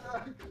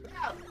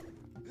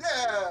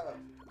 Yeah.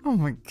 Oh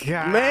my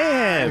gosh.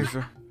 Man.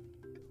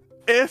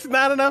 It's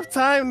not enough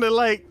time to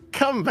like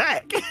come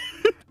back.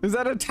 Is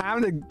that a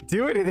time to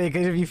do anything?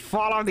 Because if you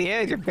fall off the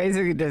edge, you're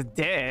basically just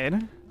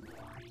dead.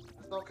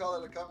 Just don't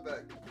call it a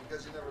comeback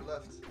because you never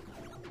left.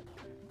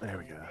 There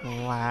we go. I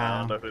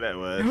Wow. don't know who that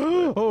was.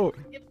 Oh,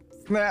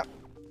 snap.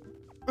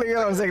 Leave me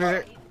alone,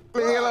 signature.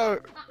 Leave me alone.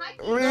 Hi,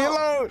 Leave me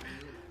alone.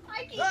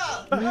 Hi, Kiki.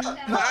 Ah!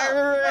 Hi,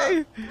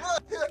 Ray.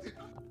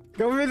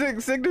 Go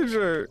visit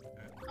signature.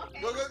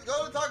 Okay. Go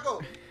to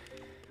Taco.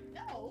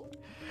 No.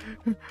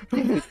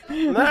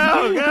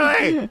 No, go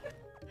away.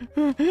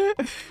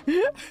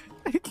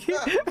 I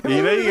can't.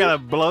 You know you gotta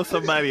blow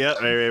somebody up,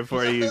 Ray,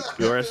 before you,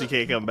 or else you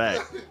can't come back.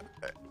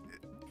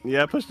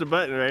 Yeah, push the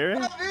button, Ray.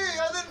 Not me.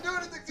 I didn't do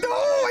anything to No,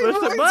 you. Push the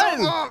blew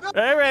button. myself up.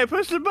 Ray,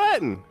 push the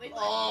button. Wait,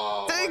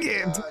 Oh, Dang my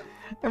it. God.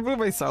 I blew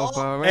myself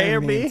up. I A or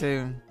didn't mean B?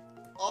 to.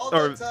 All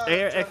Or that time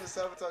air trying ex- to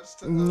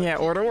sabotage Yeah,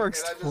 order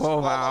works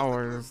 12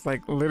 hours.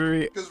 Like,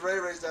 literally, Because Ray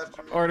raced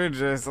after me. order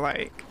just,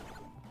 like,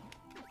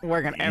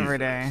 working every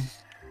day.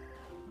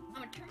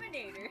 I'm a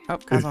Terminator. Oh,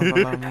 Cosmo's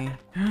below me.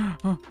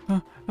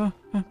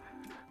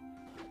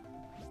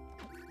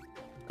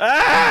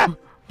 Ah!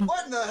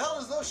 What in the hell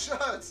is those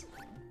shots?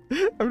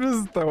 I'm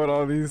just throwing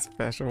all these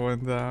special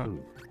ones out.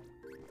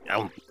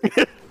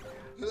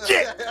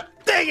 Shit!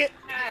 Dang it!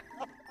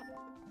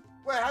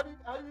 Wait, how do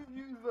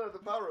you use the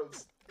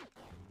power-ups?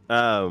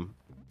 I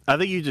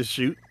think you just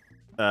shoot.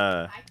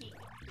 Hi, Kiki.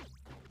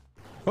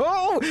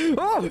 Oh!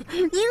 Oh!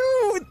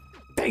 You!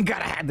 Thank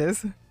God I had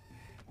this.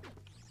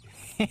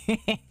 I'm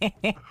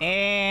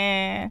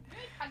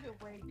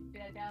just waiting to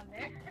get down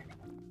there.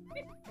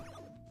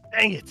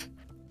 Dang it!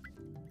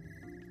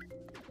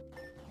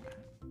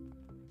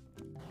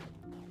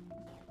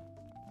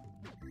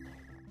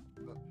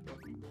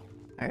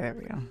 Okay, there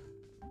we go.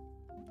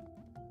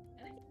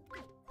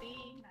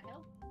 Being my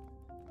help.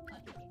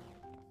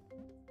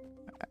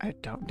 I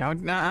don't, no,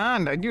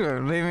 you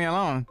leave me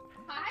alone.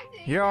 Hi,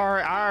 Kiki.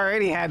 I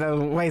already had to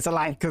waste a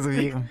life because of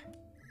you.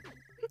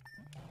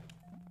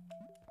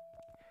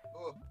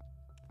 Oh,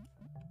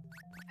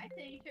 Hi,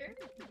 teacher.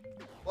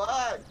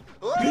 why?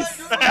 Why?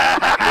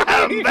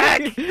 I'm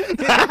back!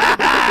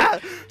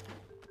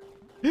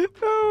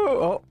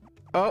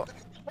 Oh,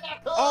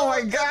 oh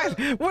my gosh!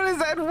 What is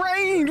that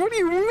range? What do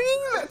you mean?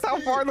 That's how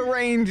far the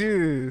range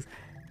is.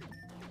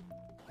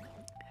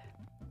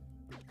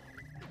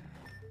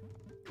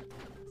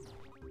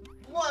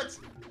 What?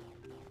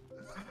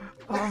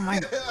 Oh my!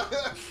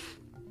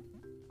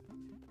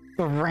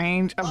 The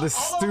range of the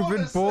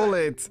stupid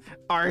bullets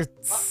are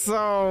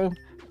so.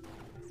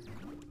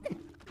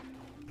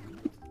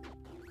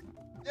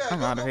 Yeah, I'm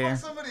go outta find here.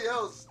 somebody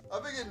else.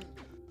 I've been getting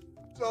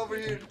over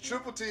here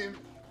triple team.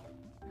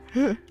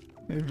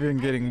 They've been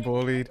getting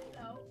bullied.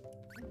 No.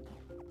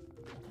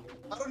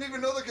 I don't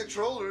even know the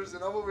controllers,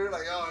 and I'm over here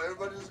like, oh,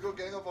 everybody just go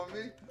gang up on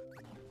me.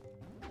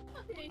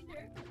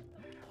 Teacher.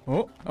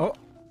 Oh, oh,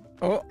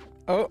 oh,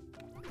 oh.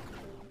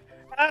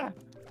 Ah!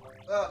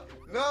 No,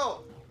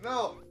 no,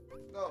 no,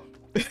 no.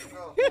 It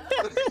worked.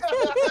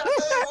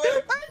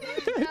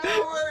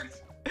 It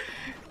worked.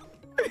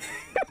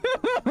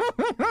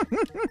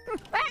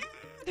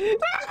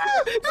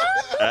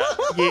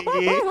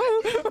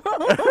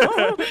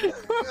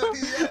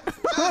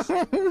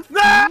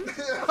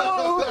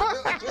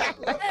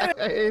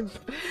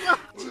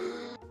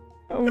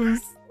 I'm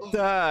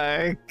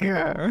stuck.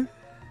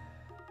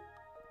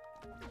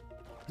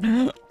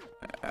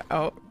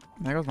 Oh,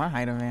 there goes my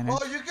height advantage.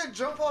 Oh, you can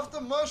jump off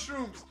the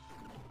mushrooms.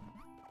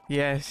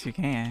 Yes, you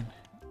can.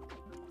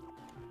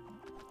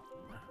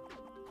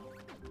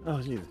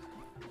 Oh, Jesus.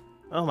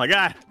 Oh, my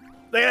God.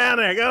 Stay down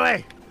there. Go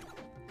away.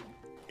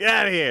 Get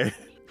out of here.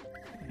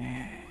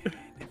 And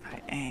if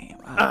I aim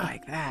up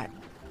like that,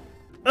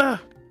 Uh,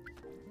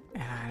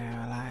 and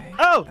I go like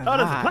oh, there's a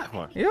that.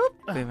 platform. Yep.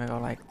 Then I go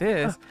like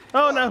this.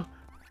 Oh, no.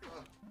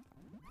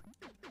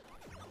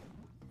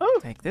 Oh,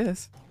 Take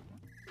this.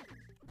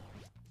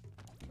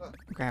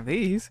 Grab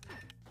these.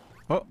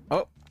 Oh,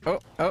 oh, oh,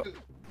 oh.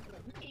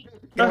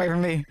 Get away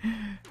from me.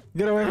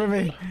 Get away from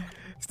me.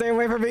 Stay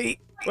away from me.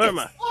 where am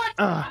I?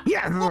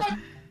 Yes.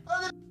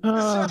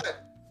 Shot.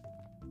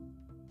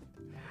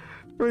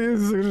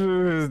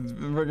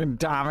 Freaking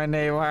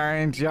dominate. Why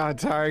aren't y'all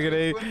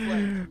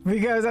targeting?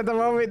 Because at the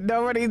moment,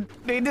 nobody.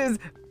 They just.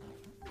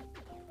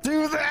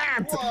 do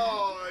that.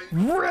 Whoa.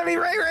 Really,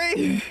 Ray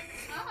Ray?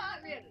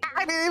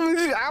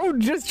 Really? I was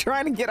just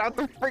trying to get out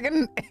the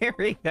friggin'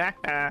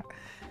 area.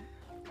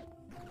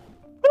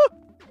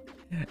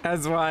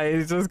 That's why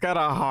it's just kind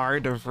of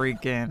hard to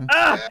freaking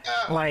Yeah.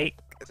 like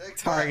Take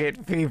target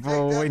that.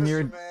 people Take that, when Mr.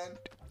 you're Man.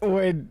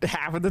 when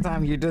half of the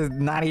time you're just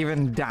not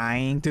even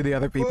dying to the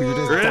other people. You're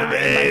just Revenge.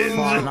 dying like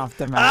falling off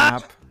the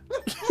map.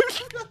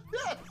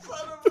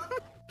 Son of a-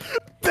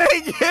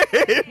 Dang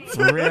it!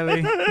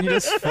 Really? You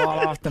just fall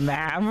off the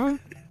map?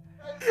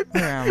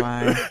 Where am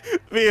I?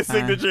 Me and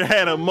Signature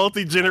had a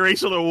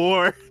multi-generational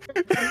war.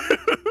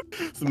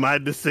 So my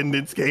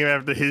descendants came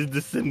after his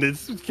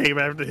descendants, came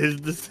after his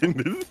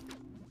descendants.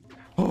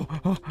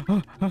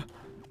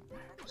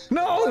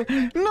 No!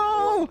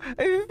 No!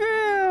 I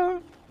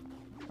fell!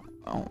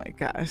 Oh my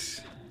gosh.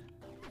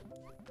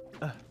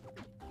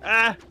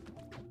 Ah!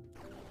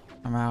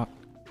 I'm out.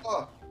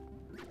 Oh.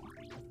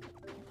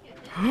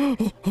 Oh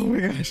my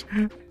gosh.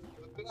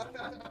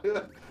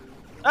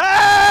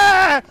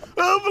 Ah!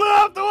 Who blew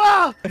up the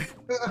wall?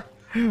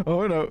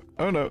 Oh no.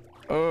 Oh no.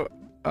 Oh.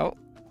 Oh.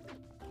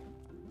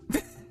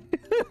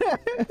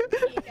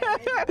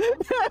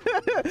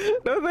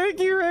 No, thank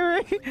you, Ray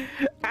Ray.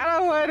 I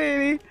don't want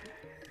any.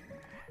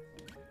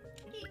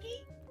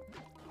 Kiki?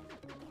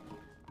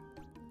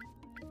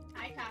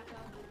 Hi, Taco.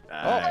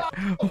 Alright.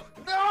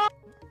 No!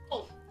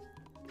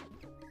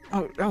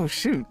 Oh,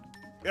 shoot.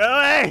 Go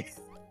away!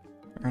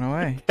 Run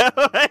away. Go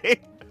away!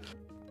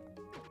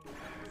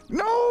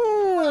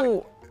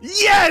 No!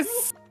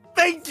 Yes!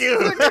 Thank you!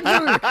 Really?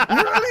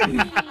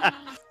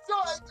 So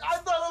I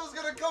thought I was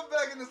gonna come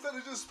back and instead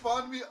it just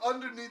spawned me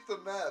underneath the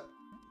map.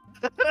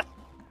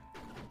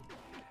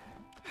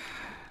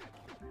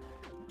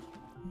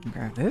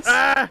 Grab this.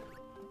 Ah!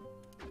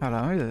 Hold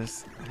on, what is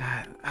this?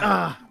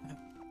 Ah!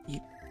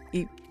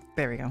 Eat.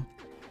 There we go.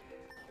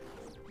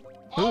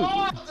 Oh, the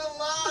Hi,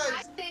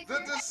 lies! Taco. The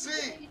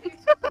deceit!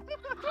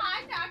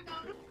 Hi, Taco.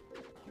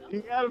 You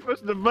gotta push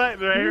the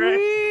button, right?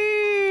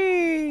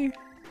 Whee!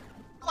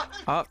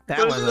 Oh, that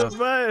Push was the a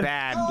button.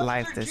 bad Go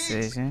life after Keeks.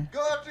 decision.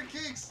 Go after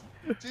Keeks!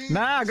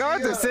 Nah, go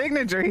with the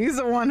signature. He's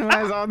the one who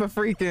has all the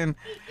freaking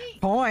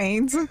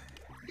points.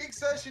 Keeks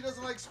says she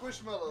doesn't like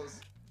squishmallows.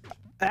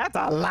 That's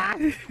a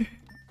lie.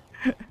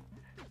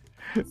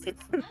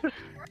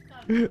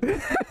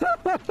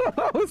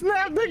 Oh,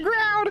 snap the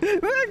ground!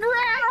 The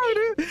ground!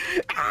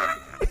 Ah!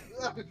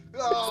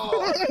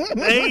 Oh,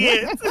 Dang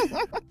it!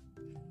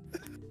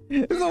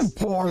 This is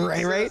poor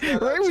Ray Ray.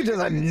 Ray was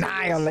just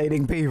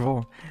annihilating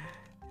people.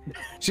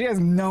 She has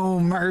no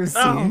mercy.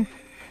 Oh.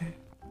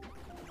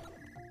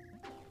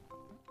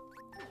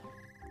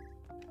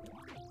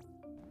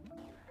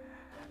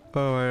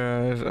 Oh my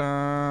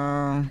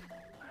gosh.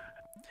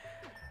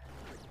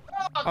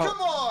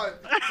 come on!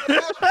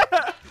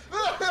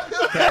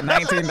 Yeah,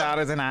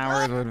 $19 an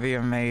hour would be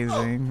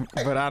amazing,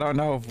 but I don't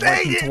know if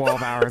working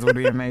 12 hours would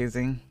be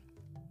amazing.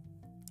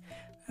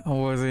 I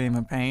wasn't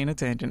even paying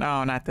attention.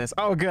 Oh, not this.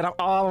 Oh, good. I'm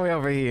all the way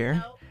over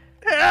here.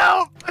 No.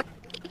 Help!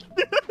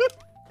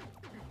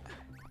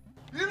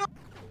 You know,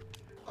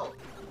 oh,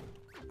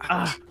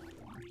 Ah.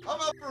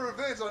 I'm out for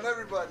revenge on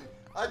everybody.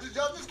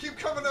 Y'all just keep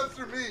coming up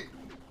through me.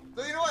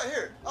 So you know what?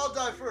 Here, I'll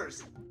die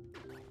first.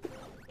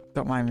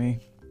 Don't mind me.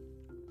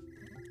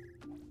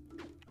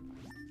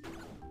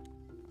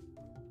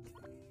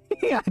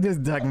 Yeah,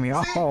 just dug me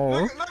a See? hole.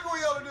 Look at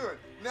what y'all are doing.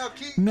 Now,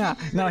 Keeks No,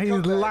 Kiki's no, gonna he's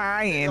come back, and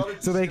lying y'all are so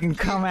just they can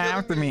gonna come keep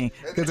after killing me and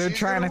because then they're she's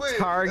trying to gonna win,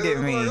 target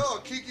and they're me. like,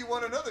 oh, Kiki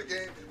won another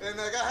game, and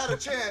like I had a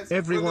chance. but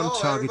Everyone no,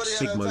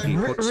 targets everybody had Sigma. a He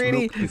time. puts Really,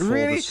 milk before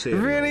really, the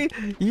cereal. really?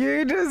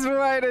 You just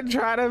want to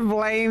try to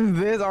blame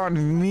this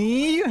on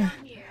me? Down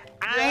here.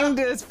 I'm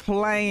just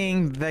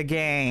playing the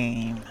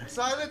game.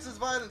 Silence is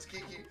violence,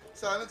 Kiki.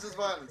 Silence is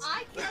violence.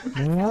 I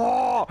can't.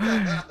 Whoa!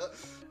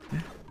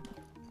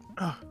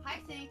 Hi,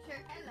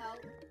 Signature. Hello.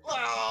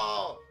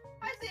 Wow.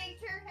 Hi,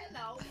 Signature.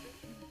 Hello.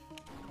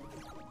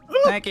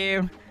 Thank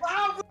you.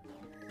 Wow.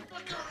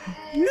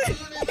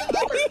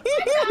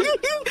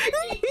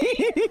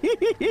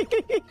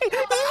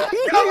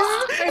 No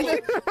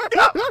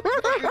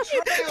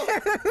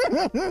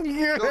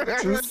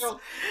betrayal.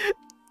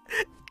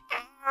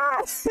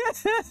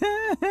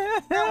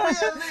 Can we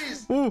at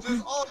least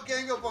just all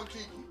gang up on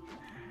Kiki?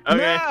 Okay.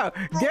 No!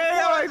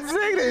 Gang on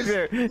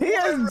signature! He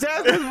has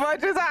just as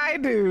much as I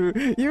do!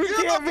 You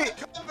can't be.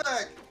 Come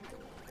back.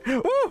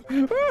 Ooh,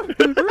 ooh,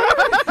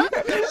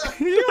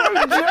 you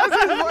have just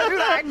as much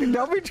as I do!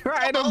 Don't be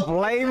trying to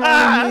blame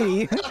on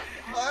me!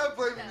 I am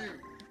blaming you.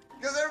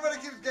 Because everybody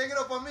keeps ganging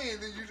up on me,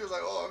 and then you just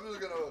like, oh, I'm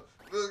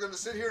just gonna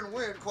sit here and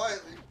win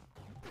quietly.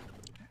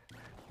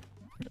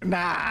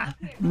 Nah,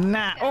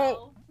 nah.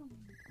 Oh,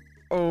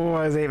 oh,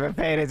 I wasn't even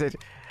paying attention.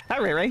 Hi,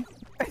 Ray Ray.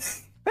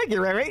 Thank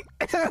you, Ray Ray.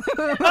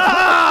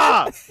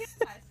 Ah!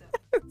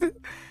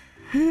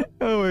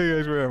 Oh my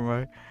gosh, where am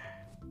I?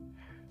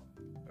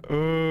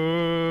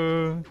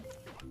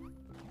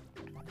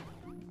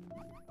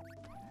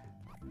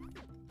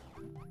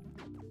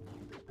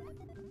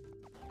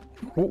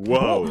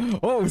 Whoa.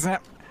 Oh,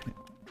 snap.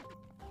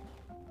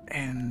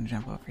 And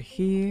jump over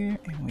here,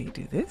 and we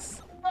do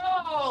this.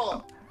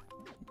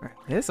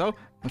 this. Oh,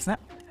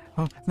 snap.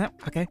 Oh, snap.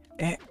 Okay.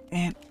 And.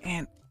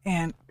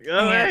 Go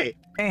away.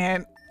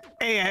 And.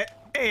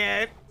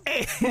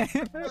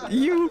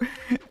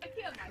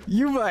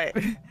 You what?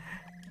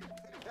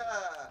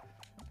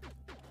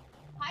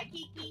 Hi,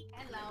 Kiki.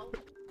 Hello.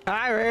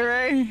 Hi, Ray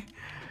Ray.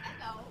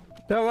 Hello.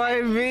 That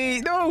might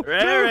be no.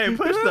 Ray,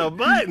 push the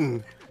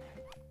button.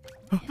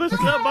 Push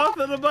both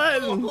of the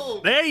buttons.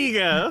 No. There you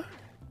go.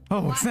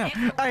 Oh snap!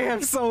 I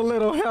have so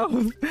little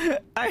health.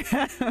 I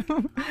have.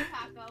 Hi,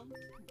 Taco.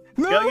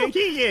 No. Go get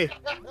Kiki. Dang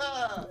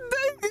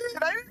it,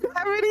 I didn't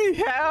have any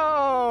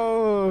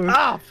health.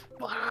 Oh,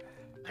 fine.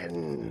 Hi,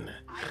 Sue.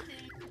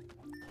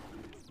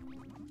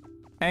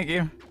 Thank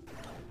you.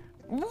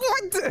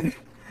 What?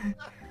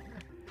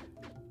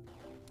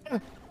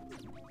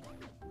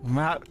 I'm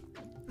out.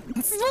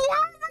 Why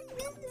am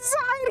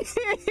I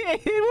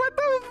excited? What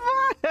the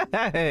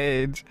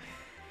fudge?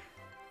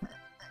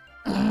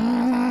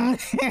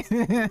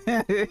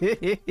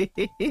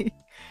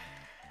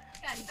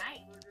 Got a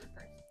night.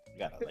 You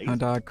got a A laser.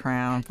 dog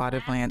crown,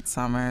 potted plant,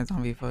 summer,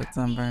 zombie foot,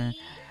 sunburn,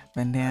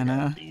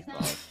 bandana.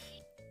 Default.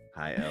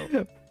 High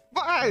elf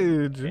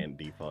Fudge! and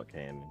default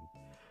cannon.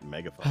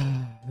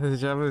 Megaphone. The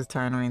Jabba's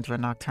turn me into a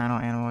nocturnal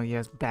animal.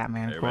 Yes,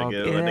 Batman. Everybody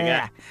Quote. good? What they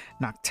Yeah, got?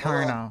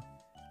 nocturnal.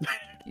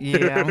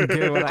 Yeah, I'm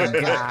good with what I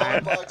got.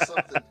 Unlock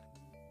something.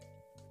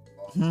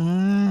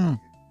 Hmm.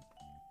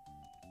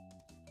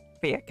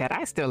 But yeah, cat,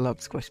 I still love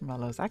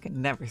Squishmallows. I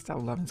can never stop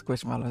loving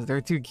Squishmallows.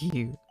 They're too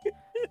cute.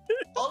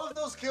 All of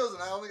those kills,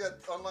 and I only got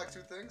unlocked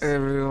 2 things.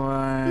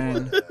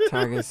 Everyone,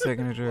 target What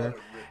signature. a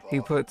He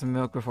rip-off. puts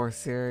milk before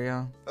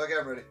cereal. Okay,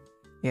 I'm ready.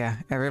 Yeah,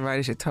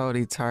 everybody should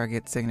totally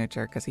target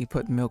signature because he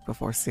put milk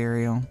before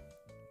cereal.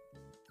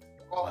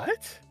 Oh,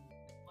 What?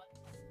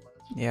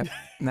 Yep,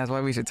 and that's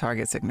why we should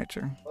target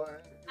signature. alright.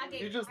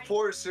 Okay, You just right.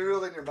 pour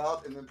cereal in your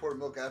mouth and then pour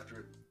milk after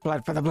it.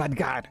 Blood for the blood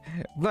god.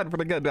 Blood for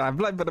the good god.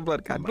 Blood for the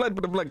blood god. Blood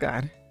for the blood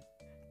god.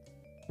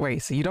 Wait,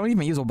 so you don't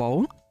even use a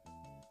bowl?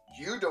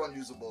 You don't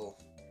use a bowl.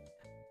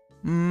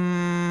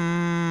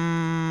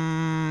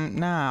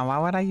 Nah, why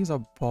would I use a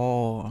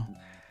bowl?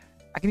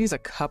 I can use a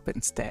cup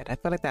instead. I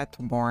feel like that's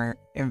more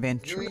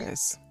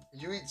adventurous.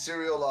 You eat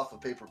cereal off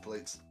of paper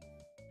plates.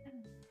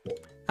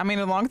 I mean,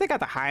 as long as they got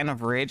the high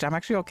enough ridge, I'm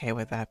actually okay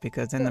with that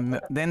because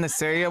then the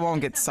cereal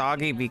won't get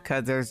soggy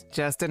because there's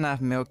just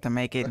enough milk to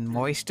make it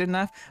moist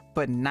enough,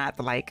 but not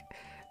like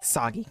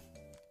soggy.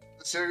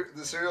 The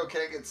cereal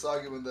can't get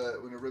soggy when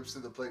it rips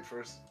through the plate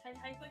first. Hi,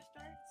 push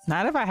starts.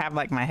 Not if I have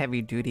like my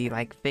heavy duty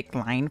like thick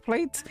lined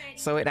plates,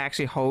 so it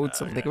actually holds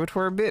the liquid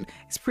for a bit.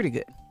 It's pretty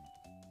good.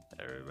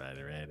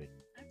 Everybody ready?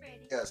 I'm ready.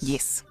 Yes.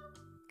 Yes.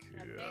 A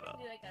bear, Cool.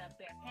 do like a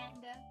bear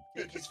panda.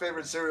 Kiki's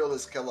favorite cereal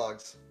is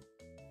Kellogg's.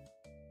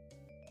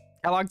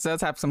 Kellogg's does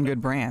have some good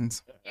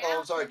brands. Oh,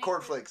 I'm sorry,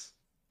 cornflakes.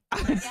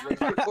 Oh,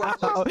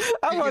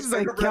 I was Kiki's say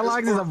favorite brand is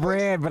Kellogg's is a cornflakes.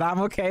 brand, but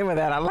I'm okay with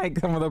that. I like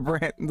some of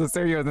the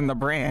cereals in the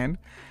brand.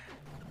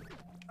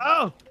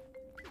 Oh!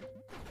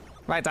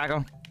 Right,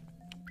 Taco?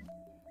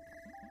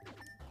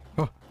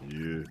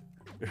 Yeah.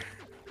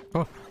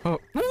 Oh, what?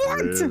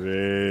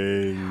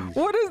 Revenge.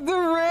 What is the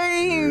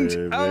range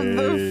of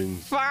the Revenge.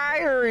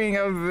 firing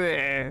of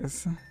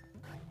this?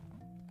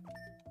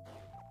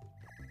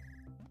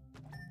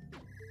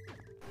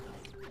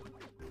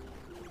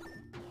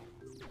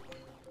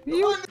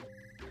 You.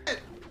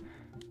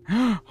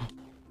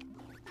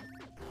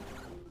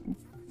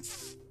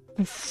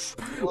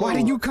 Why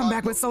did you come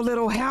back with so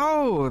little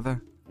health?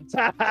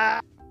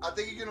 I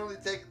think you can only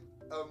take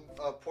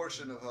a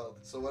portion of health,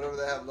 so whatever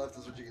they have left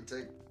is what you can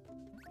take.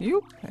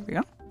 You? There we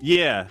go.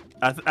 Yeah,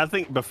 I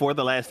think before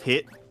the last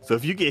hit. So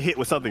if you get hit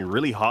with something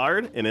really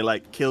hard and it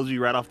like kills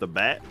you right off the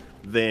bat,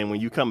 then when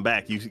you come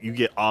back, you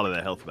get all of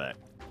that health back.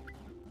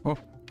 Oh.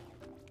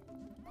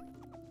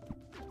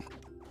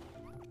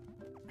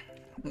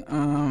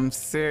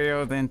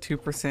 Cereal, then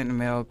 2%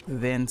 milk,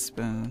 then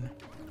spoon.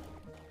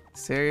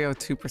 Cereal,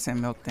 2%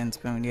 milk, then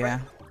spoon, yeah.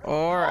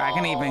 Or I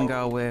can even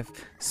go with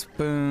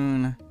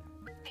spoon,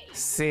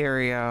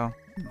 cereal,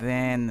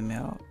 then the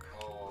milk.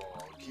 Oh,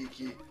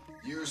 Kiki,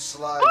 you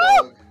sly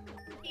dog.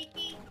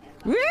 Kiki.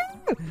 Woo!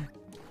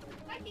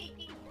 Hi,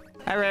 Kiki.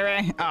 Hi, Ray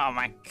Ray. Oh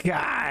my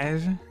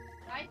gosh.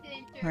 Hi,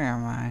 Center. Where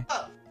am I?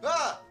 Ah,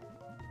 ah,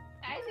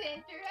 Hi,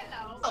 Center.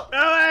 Hello. oh. Go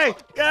away!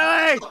 Go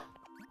away!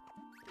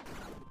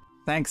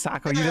 Thanks,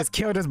 Taco. You just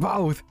killed us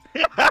both.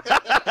 Where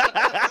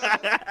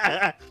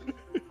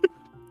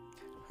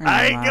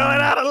I am ain't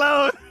going out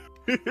alone.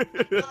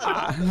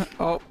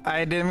 Oh,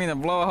 I didn't mean to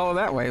blow a hole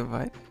that way,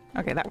 but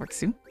okay, that works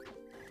too.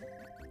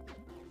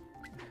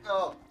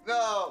 No,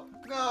 no,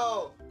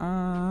 no.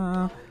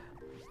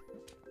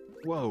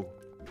 Whoa!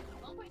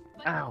 Oh, wait,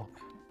 what? Ow!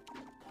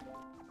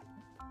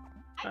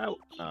 Hi, Ow!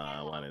 Kiki.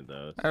 I wanted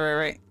those. All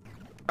right.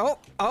 Oh,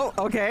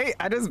 okay.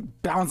 I just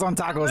bounced on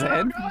Taco's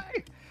head.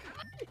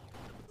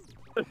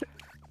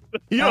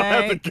 You don't Hey.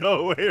 have to go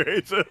away,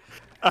 Rachel.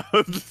 I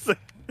was just saying.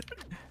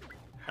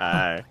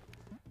 Hi.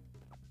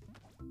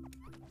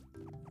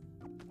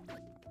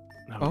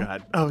 Oh, Oh.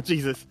 God. Oh,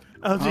 Jesus.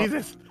 Oh,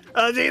 Jesus.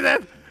 Oh,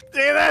 Jesus.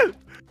 Jesus.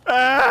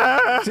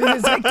 Ah!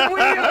 Jesus, take the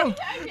wheel.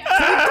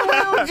 Take the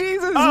wheel,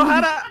 Jesus. Oh,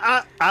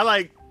 how'd I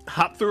like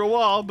hop through a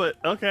wall, but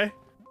okay.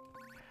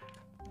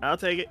 I'll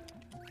take it.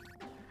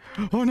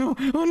 Oh no!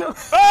 Oh no!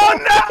 Oh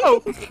no!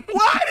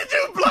 Why did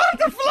you block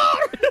the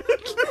floor?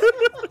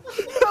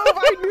 If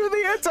I knew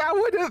the answer, I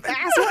would have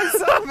asked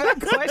myself that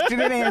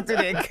question and answered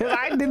it, because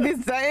I did the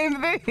same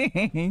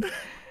thing.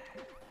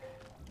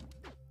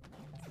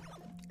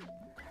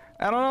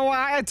 I don't know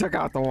why I took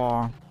out the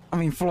wall. I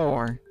mean,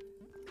 floor.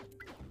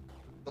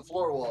 The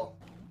floor wall.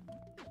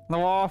 The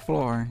wall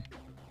floor.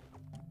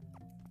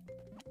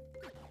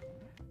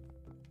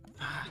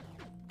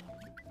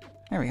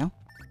 There we go.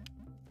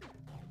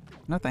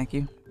 No, thank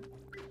you.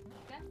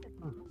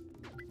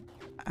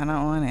 I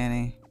don't want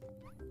any.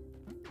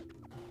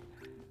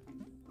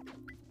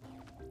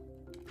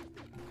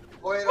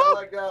 Wait, oh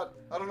my god.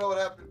 I don't know what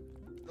happened.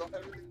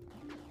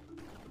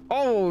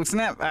 Oh,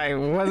 snap. I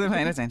wasn't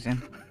paying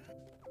attention.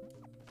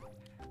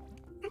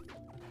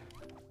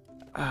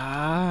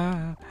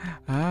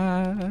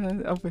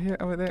 Over here,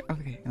 over there.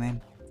 Okay, and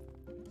then.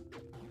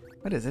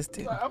 What does this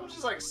do? I'm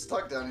just like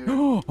stuck down here.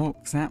 Oh,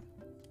 snap.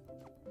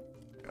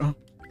 Oh.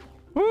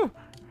 Woo!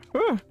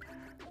 Woo!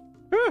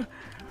 Woo!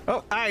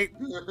 Oh,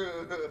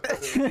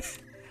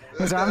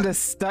 so I'm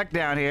just stuck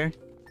down here.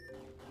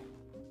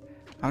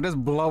 I'll just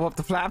blow up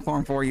the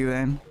platform for you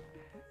then.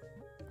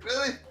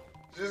 Really?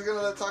 You're just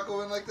gonna let Taco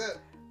win like that?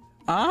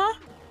 I'm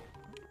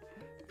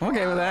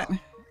okay with that.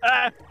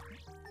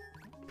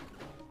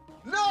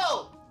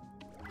 No!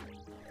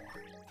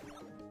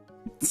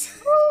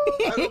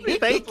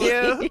 Thank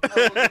you.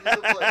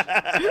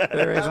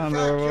 Ray sounds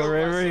adorable.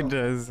 Ray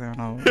does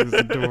sound always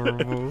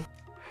adorable.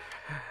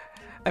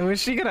 I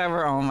wish she could have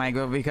her own mic,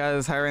 but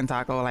because her and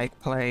Taco like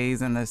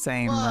plays in the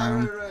same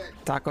room,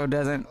 Taco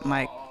doesn't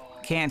like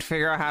can't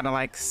figure out how to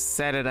like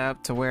set it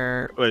up to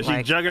where What, she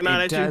like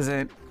juggernaut it at you?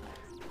 doesn't.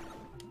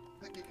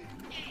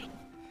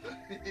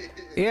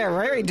 Yeah,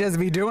 Ray just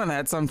be doing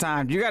that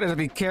sometimes. You gotta just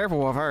be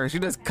careful of her. She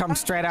just comes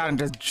straight out and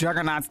just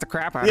juggernauts the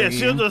crap out Yeah, of you.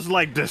 she'll just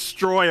like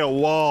destroy a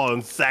wall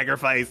and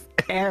sacrifice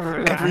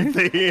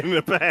everything in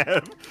the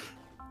path.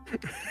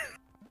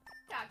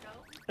 Taco.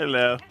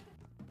 Hello.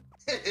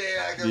 Yeah,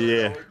 I can Yeah.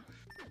 remember.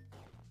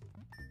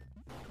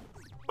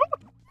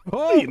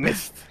 Oh, You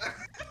missed.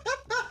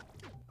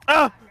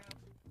 Oh!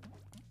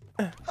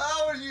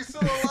 How are you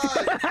still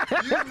alive?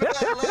 You're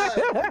not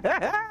alive.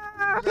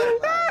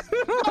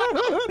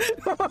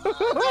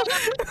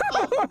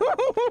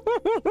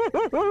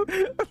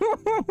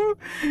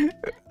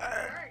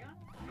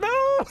 No!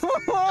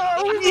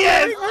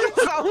 Yes!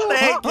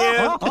 Thank you!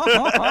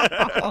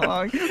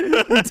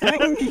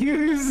 Thank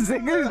you,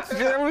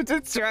 signature. We're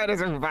just trying to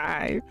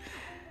survive.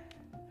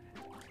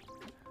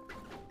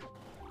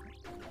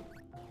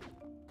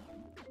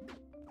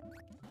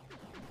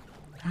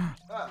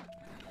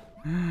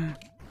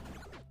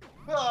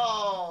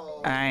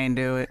 Oh. I ain't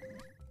do it.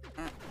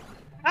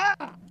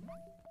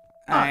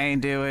 I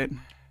ain't do it.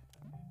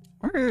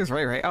 Where is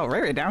Ray Ray? Oh,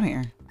 Ray Ray down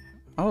here.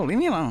 Oh, leave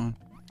me alone.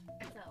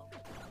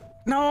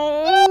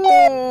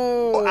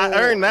 No! I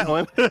earned that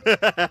one.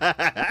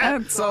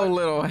 That's so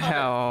little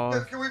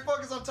hell. Can we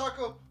focus on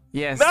Taco?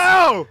 Yes.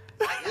 No!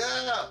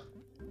 Yeah.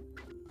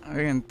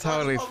 We can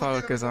totally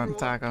focus on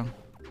Taco.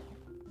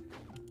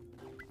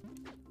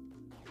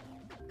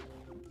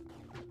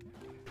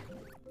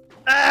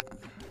 Yeah.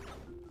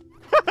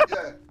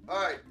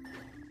 All right.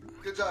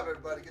 Good job,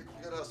 everybody.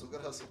 Good hustle.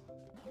 Good hustle.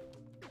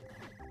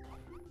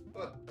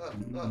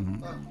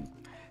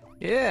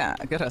 Yeah,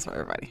 good hustle,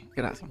 everybody.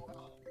 Good hustle.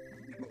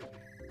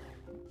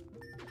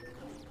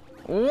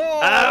 Whoa!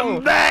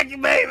 I'm back,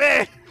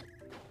 baby!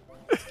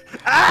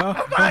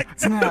 Ah, my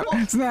Snap!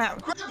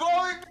 Snap! Quit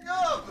blowing me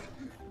up!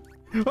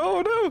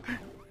 Oh no!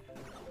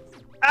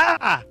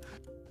 Ah!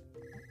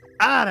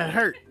 Ah, that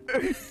hurt.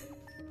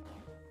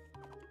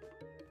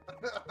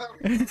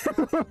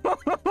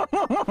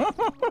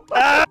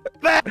 Ah,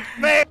 back,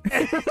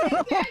 baby!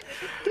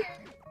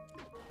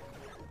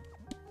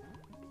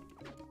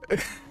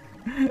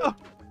 No!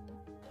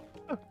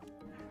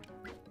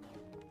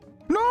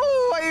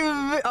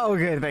 Oh,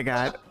 good, thank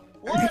God.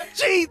 What?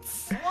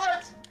 Cheats!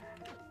 What?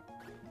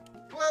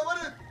 What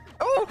is?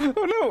 Oh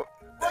no!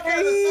 What kind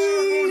of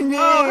sound?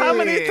 Oh, how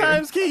many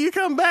times can you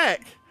come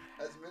back?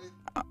 As many?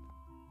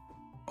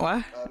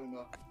 What? I don't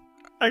know.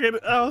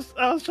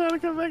 I was trying to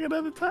come back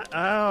another time.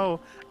 Ow.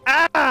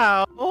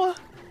 Ow!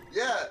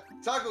 Yeah,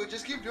 Taco,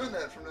 just keep doing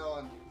that from now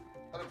on.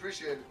 I'd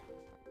appreciate it.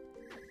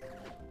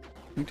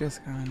 You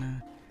just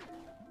gonna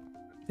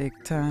dig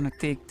a tunnel,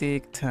 dig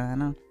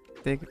tunnel,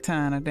 dig a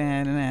tunnel,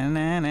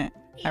 da.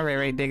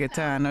 Ray, dig a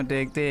tunnel,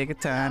 dig a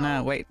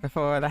tunnel. Wait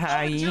before the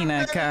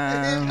hyena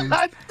comes.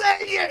 I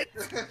dang it!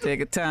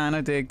 Dig a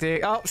tunnel,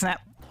 dig. Oh,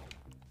 snap!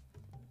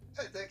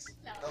 Hey, thanks.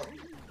 No. Oh.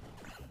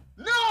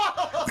 No!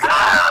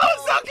 Oh,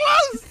 so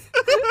close!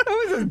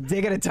 I was just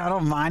digging a tunnel,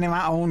 minding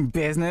my own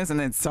business, and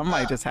then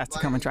somebody just has to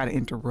come and try to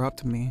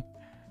interrupt me.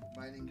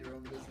 Minding your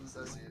own business,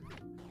 I see it.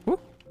 Woo.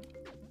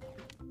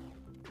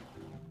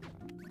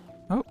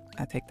 Oh,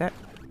 I take that.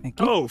 Thank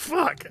you. Oh,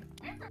 fuck.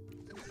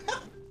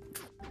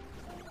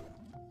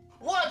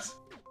 What?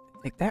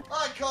 Like that.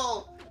 I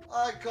call.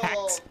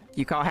 Hacks.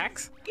 You call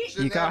hacks?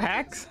 You call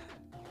hacks?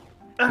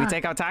 We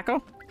take out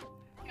Taco?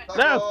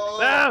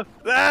 No!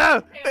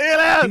 Look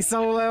at He's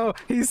so low.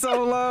 He's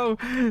so low.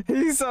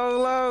 He's so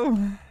low.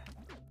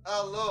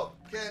 How low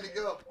can he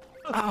go?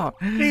 Oh,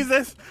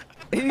 Jesus!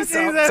 he's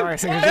so Jesus! sorry.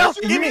 Help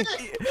You me! got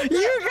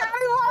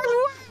him all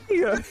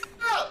the way.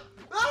 Ah!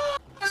 Ah!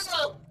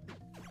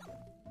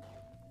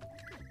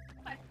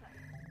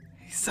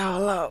 He's so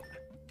low.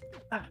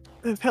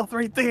 There's health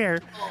right there,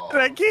 Oh.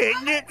 and I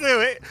can't get to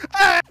it.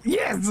 Ah!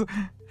 Yes.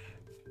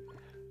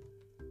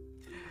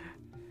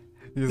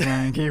 Is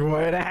Lion King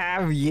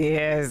 1.5?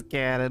 Yes,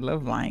 cat. I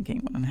love Lion King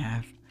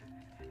 1.5.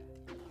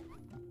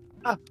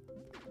 Ah.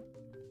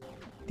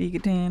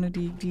 Digatana,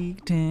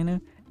 digatana.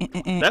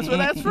 That's where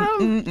that's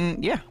from?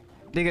 Yeah.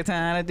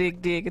 Digatana,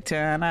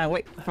 digatana.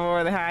 Wait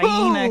for the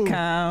hyena Ooh.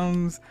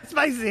 comes.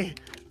 Spicy!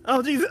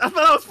 Oh Jesus! I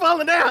thought I was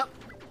falling out.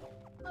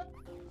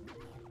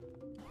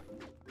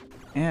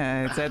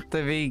 Yeah, it's at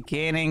the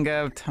beginning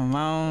of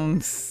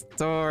Timon's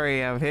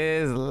story of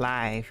his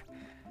life.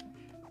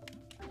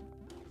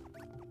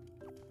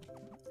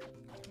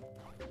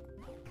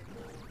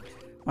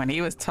 When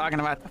he was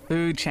talking about the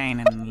food chain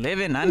and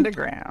living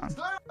underground.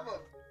 Son of a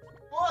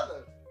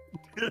mother.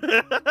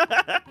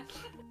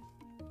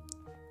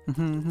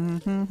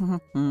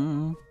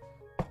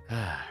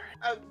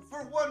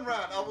 For one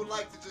round, I would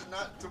like to just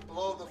not to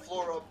blow the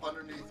floor up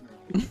underneath me,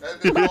 and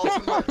then fall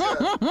to my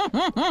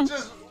death.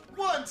 Just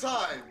one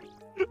time.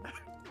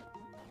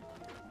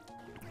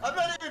 I'm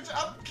not even.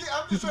 I'm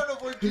just trying to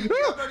avoid Kiki.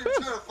 I'm not even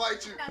trying to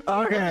fight you.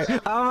 Okay,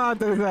 I'm about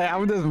to say,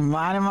 I'm just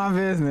minding my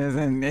business,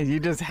 and you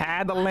just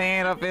had to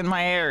land up in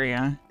my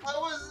area.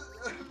 I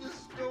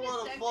just don't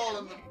want to fall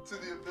into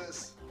the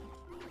abyss.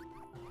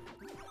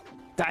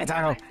 Die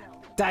Taco!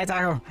 Die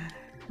Taco!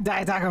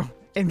 Die Taco!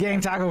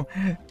 In-game Taco!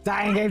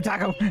 Die in-game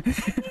Taco!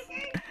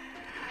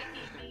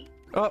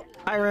 Oh,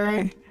 hi Ray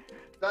Ray!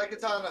 Die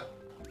Katana.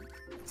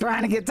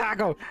 Trying to get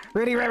Taco!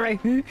 Ready, Ray Ray!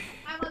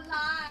 I'm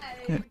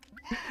alive.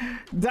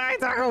 Die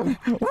Taco!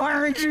 Why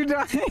aren't you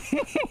dying?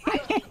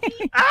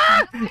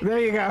 Ah! There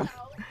you go.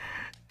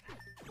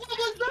 What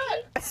was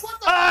that? What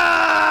the?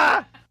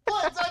 Ah!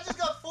 What? I just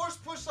got force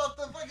pushed off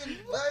the fucking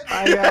ledge.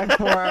 I got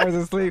 4 hours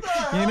of sleep.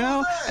 What the You hell know,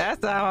 was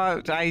that?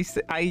 that's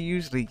how I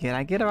usually get.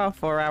 I get about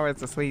 4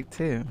 hours of sleep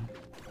too.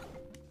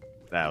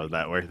 That was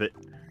not worth it.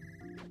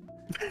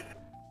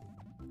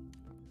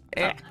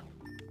 Yeah.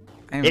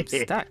 I'm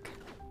stuck.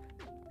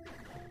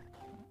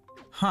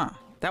 Huh.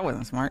 That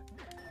wasn't smart.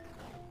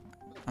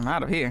 I'm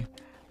out of here.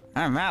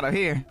 I'm out of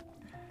here.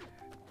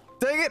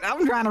 Dang it,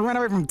 I'm trying to run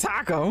away from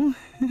Taco.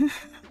 Yeah,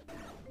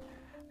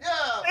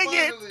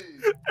 Dang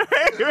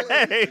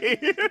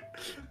finally.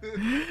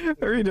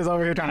 We're just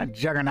over here trying to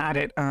juggernaut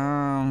it. Where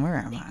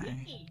am I?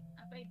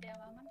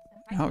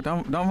 No,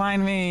 don't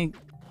mind me.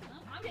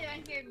 I'm down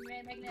here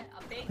making it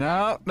a big.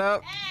 No,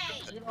 no.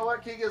 Hey! You know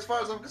what, Kiki? As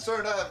far as I'm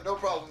concerned, I have no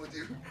problem with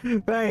you.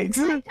 Thanks.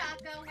 Hi,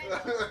 Taco.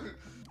 Hello.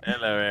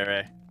 Hello, Ray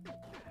Ray.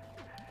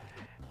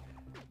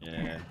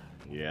 Yeah,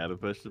 you gotta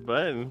push the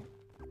button.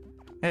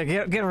 Hey,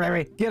 get a Ray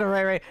Ray. Get a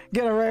Ray Ray.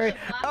 Get a Ray Ray.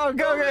 Oh,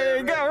 go Ray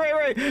Ray. Go Ray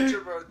Ray. It's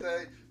your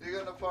birthday. You're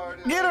gonna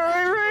party. Get her,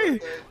 Ray Ray.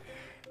 Birthday.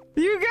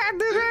 You got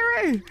this, Ray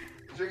Ray.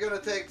 You're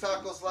gonna take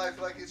Taco's life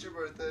like it's your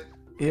birthday.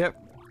 Yep.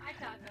 Hi,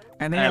 Taco.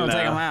 And then you'll take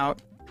Hello. him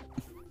out.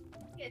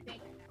 Good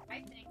thing.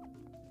 Right thing.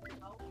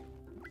 Oh.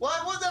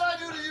 Why? What did I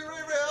do to you,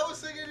 Ray Ray? I was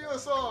singing you a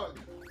song.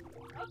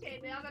 Okay,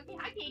 then I'll go.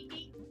 Hi,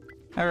 Kiki.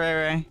 All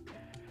right,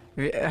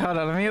 Ray. Hold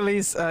on. Let me at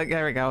least.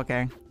 There we go.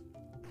 Okay.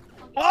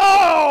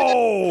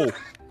 Oh!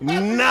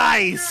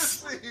 Nice!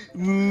 Seriously.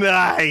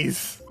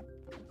 Nice!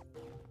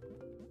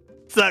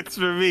 Sucks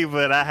for me,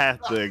 but I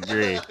have to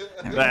agree.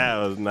 That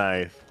was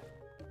nice.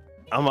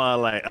 I'm all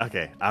like,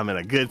 okay, I'm in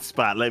a good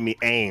spot. Let me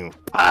aim.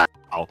 Pow!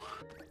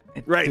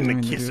 Right in the Didn't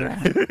mean to do kisser.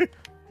 that.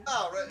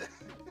 No, Ray.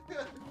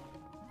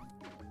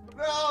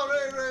 No,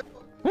 Ray Ray.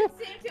 It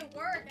seemed to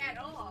work at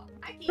all.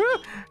 Hi, Kiki.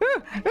 Hi,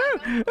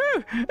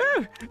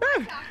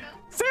 Taco.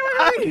 Say what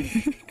I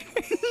mean.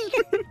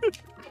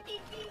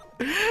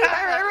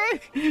 Hi,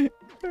 Kiki.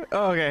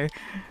 Okay,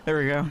 there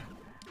we go.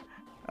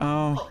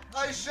 Oh,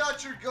 I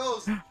shot your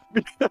ghost.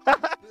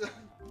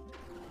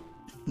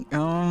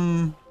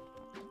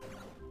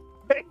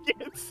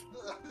 Yes.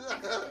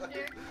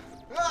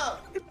 Ah,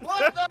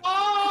 what the?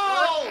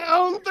 Oh!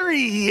 Round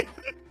 3.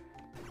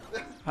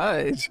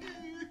 Hudge.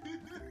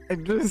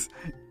 I'm just,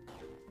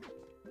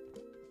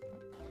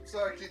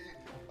 Sorry, Kiki.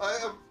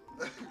 I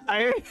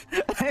I'm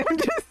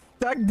just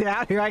stuck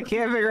down here. I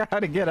can't figure out how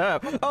to get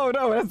up. Oh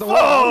no, that's the wall.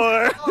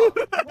 4. Oh,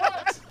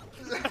 what?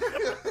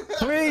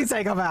 Please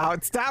take him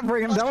out. Stop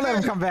bringing him. Don't let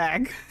him come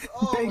back.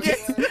 Oh, Thank my you.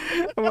 God.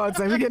 Well,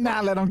 so we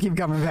cannot let him keep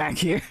coming back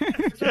here. He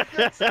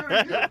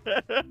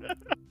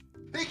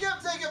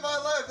kept taking my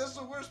life. That's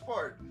the worst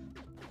part.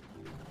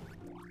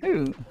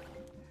 Ooh.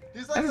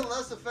 He's like a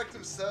less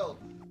effective cell.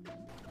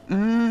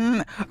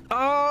 Oh,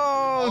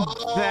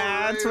 Oh,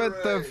 that's Ray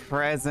what the Ray.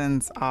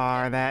 presents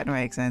are. That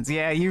makes sense.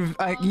 Yeah, you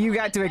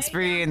got to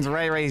experience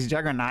Ray Ray's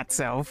juggernaut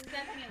self. Stepping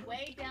it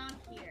way down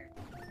here.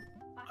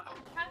 How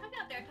can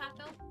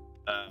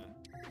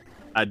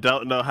I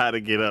don't know how to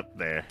get up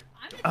there.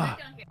 I'm just back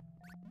down here.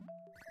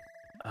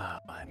 Oh,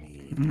 I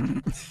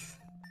need.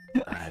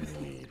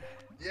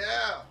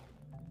 Yeah.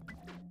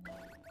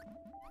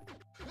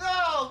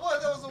 No,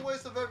 what? That was a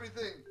waste of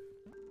everything.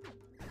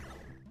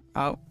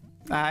 Oh,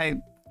 I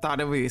thought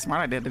it would be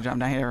smart idea to jump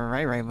down here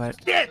with Ray, but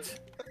Shit!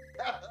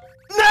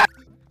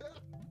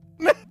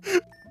 No!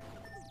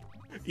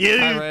 You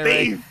Hi,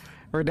 Ray. thief!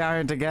 We're down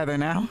here together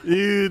now.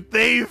 You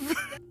thief!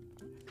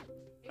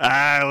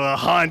 I will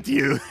haunt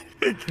you.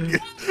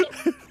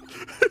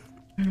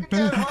 You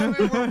can't harm me,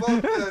 we're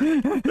both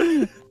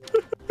dead.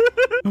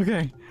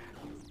 Okay.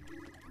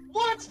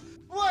 What?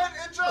 What?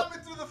 It dropped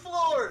me through the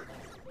floor.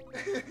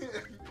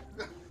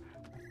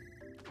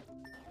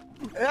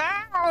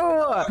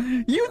 Ow!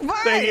 You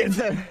Dang it.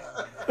 bite!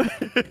 I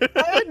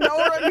didn't know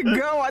where I could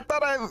go. I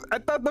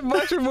thought the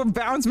mushroom would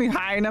bounce me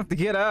high enough to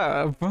get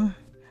up. Oh,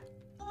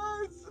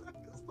 it's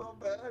so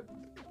bad.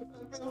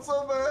 I feel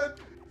so bad.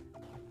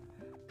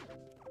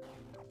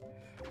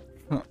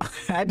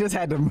 I just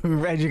had to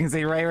move. As you can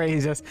see, Ray Ray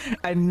is just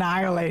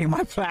annihilating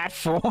my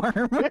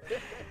platform.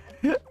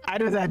 I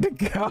just had to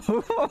go.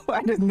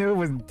 I just knew it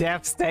was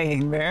death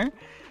staying there.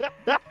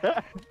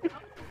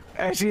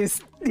 And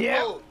she's,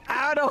 yeah, Whoa.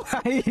 I don't know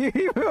how you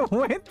even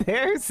went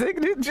there,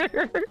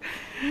 signature.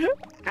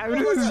 I'm Oh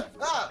my just, God.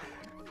 Ah,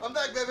 I'm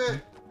back, baby.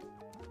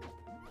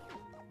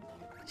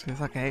 she's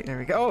okay. There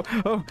we go.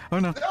 Oh no.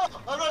 No,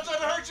 I'm not trying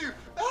to hurt you.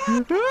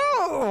 Ah.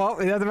 Oh, well,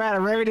 it doesn't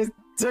matter. Ray Ray just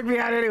took me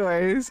out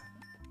anyways.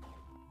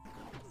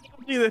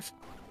 Jesus.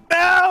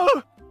 No!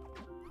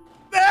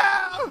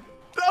 No!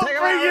 Don't Take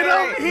him bring out, it Ray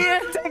over Ray. here!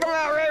 Take him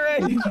out, Ray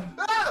Ray.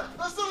 Ah,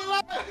 I'm still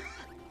alive.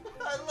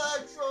 I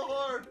lagged so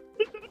hard.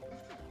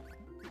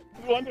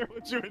 Wonder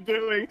what you were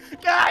doing.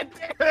 God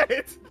damn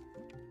it!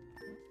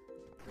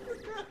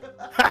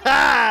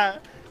 Ha!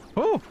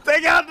 Oh,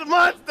 Take out the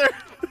monster!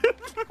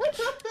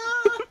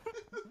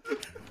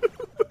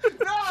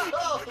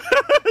 No!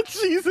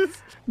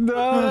 Jesus!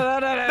 no,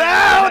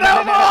 No,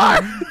 no more! I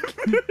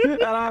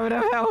don't have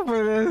enough help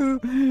for this.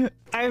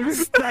 I'm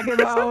stuck in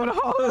my own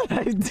hole that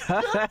I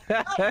dug.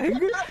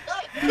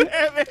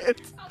 Damn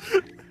it!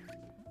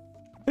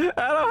 I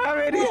don't have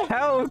any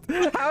health.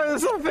 How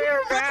is this a fair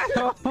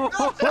battle?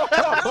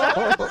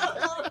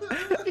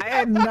 I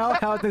had no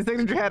health. The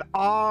signature had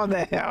all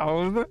the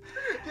health.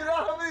 You know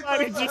how many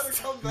Everybody times I had to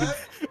just- come back?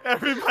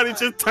 Everybody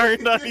just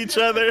turned on each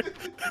other. There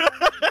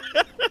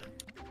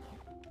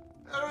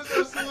was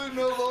absolutely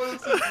no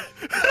loyalty.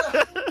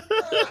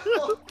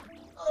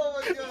 Oh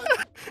my God.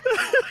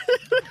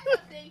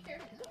 Stay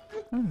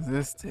careful. What is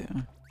this do?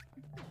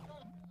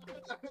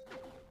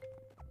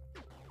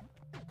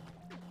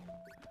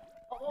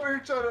 I'm over here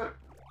trying to.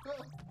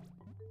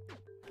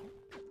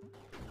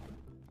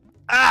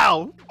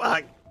 Ow!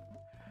 Fuck!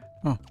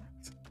 Oh,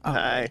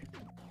 Hi.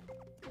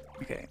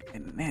 okay.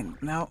 And then,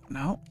 no.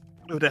 Oh,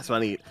 that's what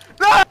I need.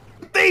 No!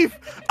 Thief!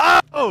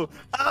 Oh!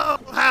 Oh,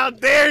 how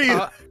dare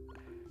you!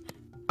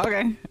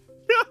 Okay.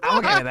 I'm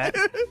okay with that.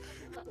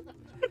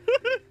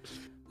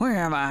 Where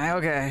am I?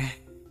 Okay.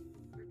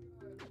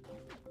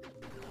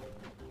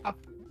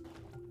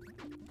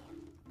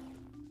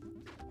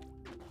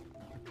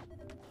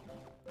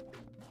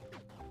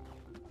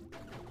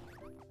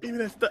 Even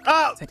that stuff.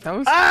 Oh! Take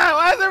those. Ah!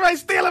 Why is everybody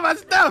stealing my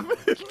stuff?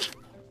 Did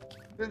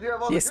you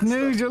have all You the good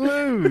snooze, you stuff?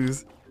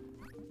 lose.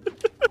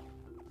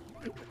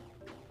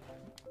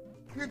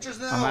 You're just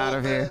now. I'm out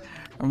of man. here.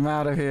 I'm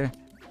out of here.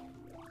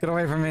 Get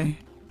away from me.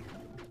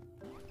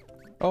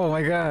 Oh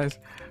my gosh.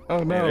 Oh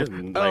no. Man, there's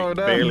like Oh no.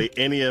 barely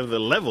any of the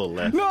level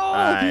left. No!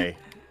 I...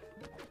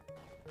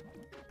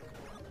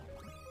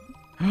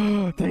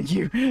 Thank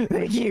you.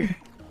 Thank you.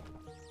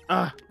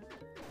 How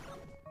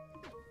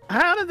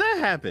did that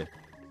happen?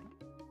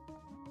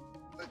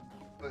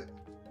 But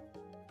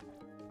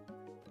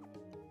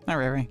Not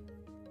Ray.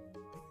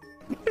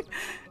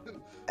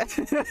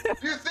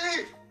 you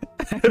thief!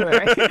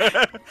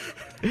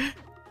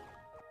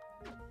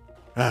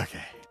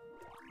 Okay.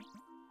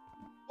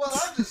 Well,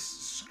 I'm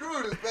just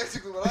screwed. Is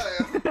basically what I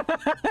am.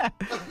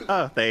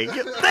 Oh, thank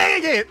you.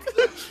 Dang it!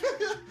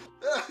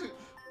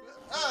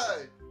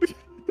 Hey.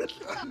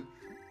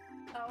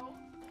 Oh.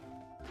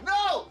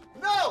 No!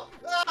 No!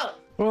 Ah!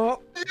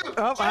 Well, You!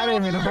 oh, I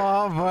didn't mean to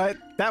fall, but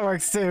that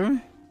works too.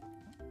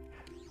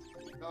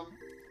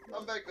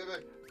 I'm back,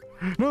 baby.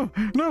 No.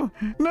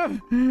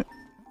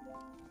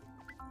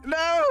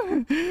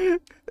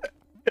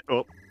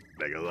 Oh,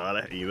 there goes all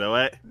that. You know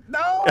what? No.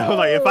 I was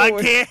like, if I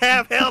can't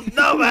have help,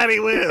 nobody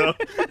will.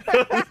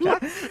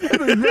 That's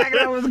exactly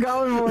what I was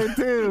going for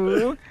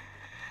too.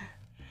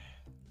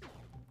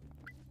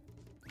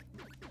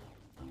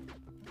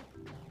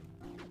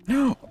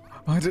 No.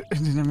 I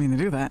didn't mean to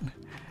do that.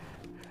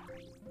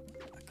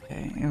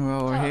 Okay, and we're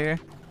over here.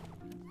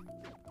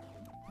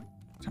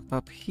 Jump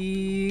up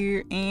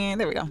here, and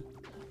there we go.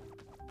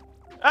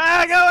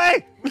 Ah, go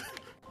away!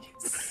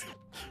 Yes.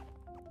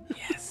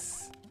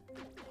 Yes.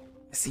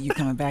 I see you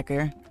coming back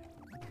there.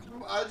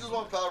 I just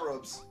want power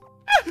ups.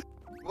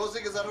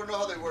 Mostly because I don't know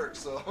how they work,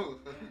 so.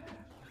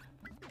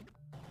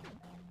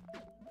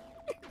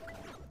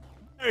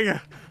 There you go.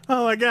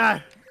 Oh my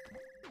god.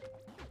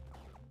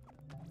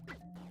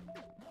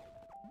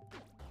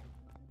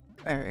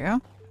 There we go.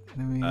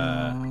 Then we go.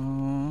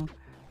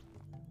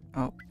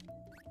 Oh.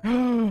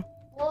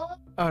 What?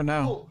 Oh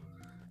no.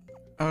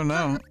 Oh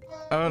no.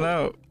 Oh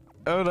no.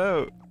 Oh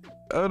no.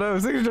 Oh no.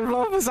 Signature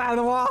blow off the side of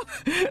the wall.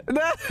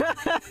 No,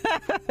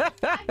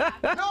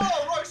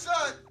 wrong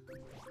shot.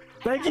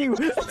 Thank you.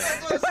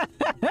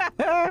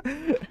 How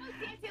did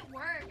it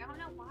work? I don't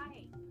know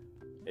why.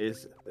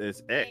 It's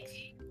X.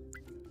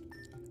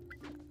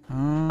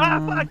 Ah,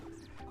 Fuck!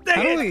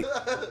 Dang it!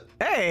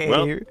 Hey.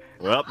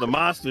 Well, the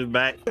monster's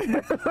back.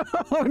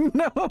 Oh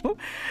no.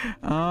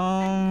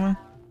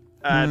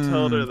 I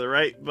told her the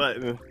right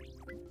button.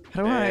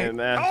 How do I? And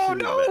now Oh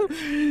she's no!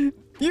 back.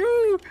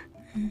 You.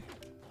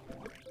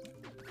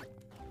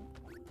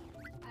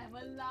 I'm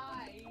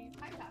alive.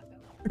 Hi,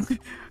 Taco.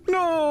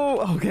 No.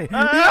 Okay.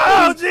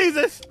 Oh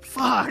Jesus!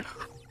 Fuck!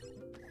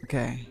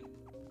 Okay.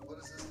 What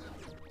is this then?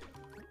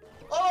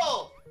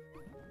 Oh!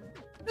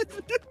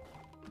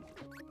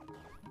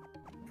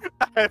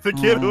 I have to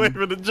get away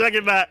from the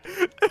juggernaut.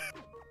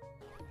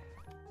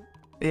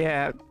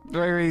 Yeah,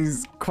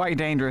 Ray's quite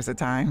dangerous at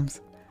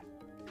times.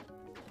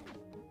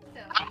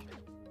 So,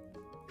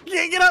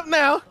 Can't get up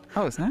now.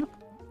 Oh snap.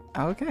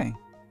 Okay.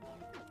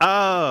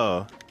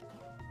 Oh.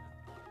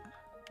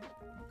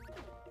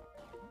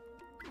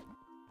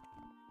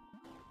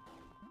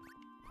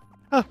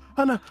 Oh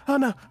no! Oh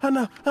no! Oh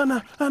no! Oh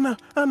no! Oh no!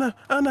 Oh no!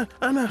 Oh no!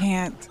 Oh no!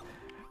 Can't.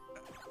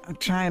 I'm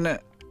trying to.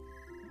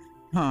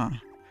 Huh.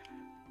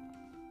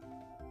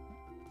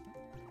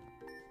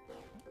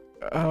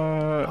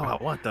 Oh, I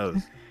want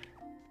those.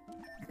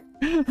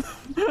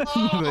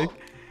 Oh!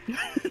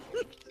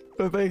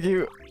 So thank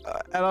you.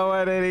 I don't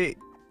want any.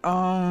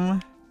 I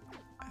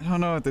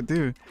don't know what to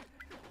do.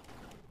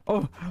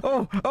 Oh!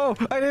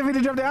 I didn't mean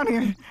to jump down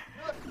here.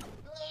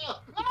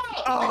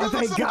 Oh,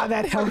 thank God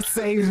that health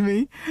saved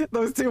me.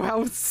 Those 2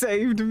 health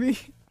saved me.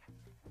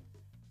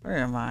 Where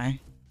am I?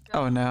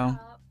 Oh no.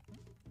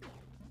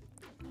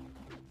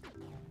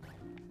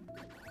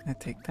 I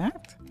take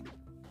that.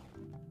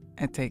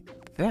 I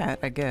take that,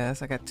 I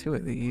guess. I got 2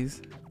 of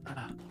these.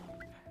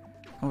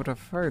 I would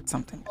have heard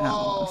something Oh,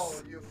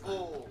 else. you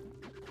fool.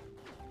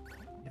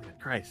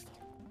 Christ.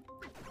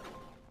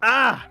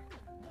 Ah!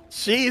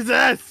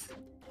 Jesus!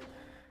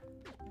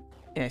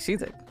 Yeah,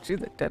 she's a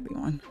deadly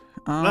one.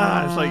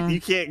 It's like you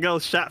can't go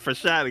shot for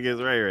shot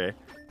against Ray Ray.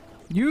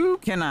 You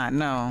cannot,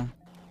 no.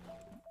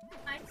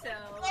 I'm so.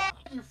 Ah,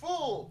 you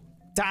fool.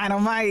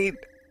 Dynamite!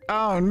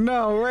 Oh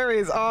no, Ray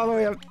is all the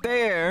way up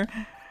there.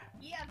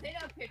 Yeah, they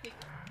don't pick it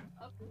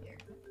up here.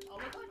 Oh,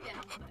 we're going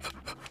down.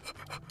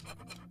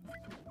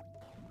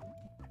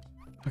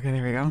 Okay,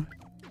 there we go.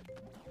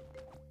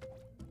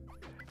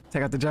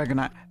 Take out the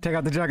juggernaut. Take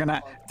out the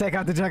juggernaut. Take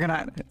out the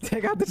juggernaut.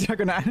 Take out the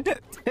juggernaut.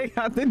 Take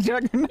out the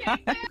juggernaut.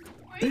 Yeah,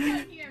 we're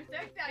down here. I'm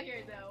stuck down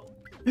here, though.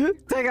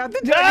 Take out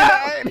the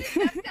juggernaut.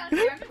 Stuck down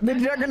here. I'm The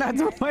stuck down juggernaut's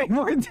here. way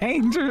more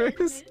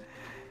dangerous.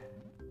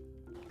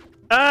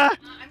 Ah!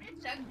 I'm just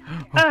stuck down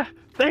here. Ah!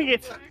 Dang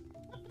it!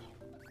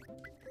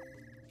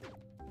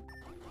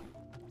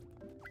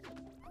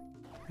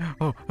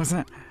 Oh, what's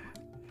that?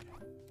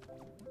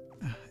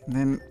 And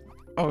then,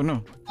 oh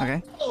no.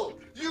 Okay. Oh,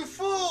 you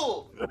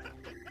fool.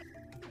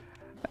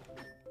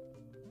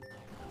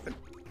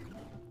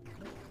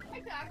 Hi,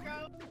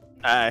 Taco.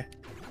 Aye.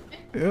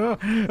 Oh.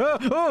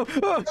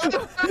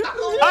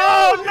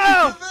 Oh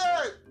no!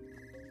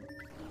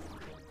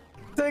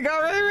 Take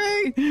out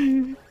Ray.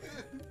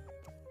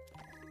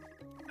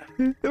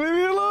 Leave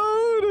me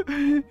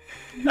alone.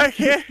 I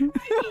can't. Give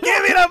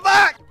me the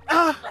box!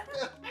 Ah!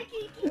 Hi,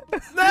 Kiki.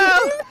 No!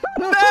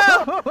 No!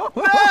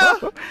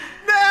 No!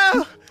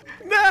 No!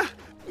 No!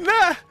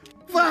 No!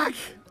 Fuck!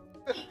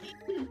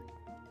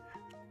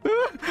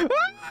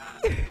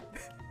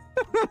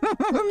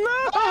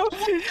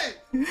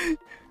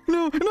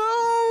 No! No!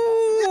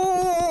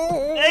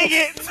 Dang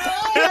it!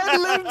 That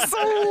lived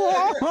so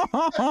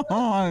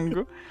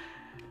long.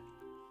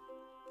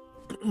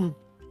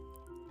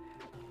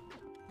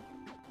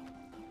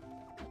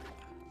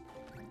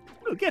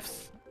 Oh, gifts.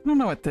 I don't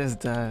know what this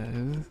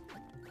does.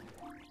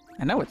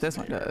 I know what this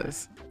one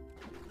does.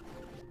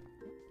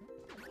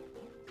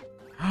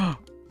 I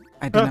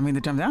did not mean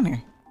to jump down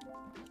here.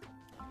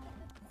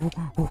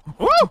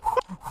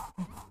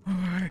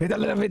 It's a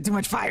little bit too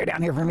much fire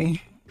down here for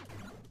me.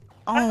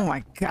 Oh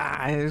my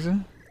gosh.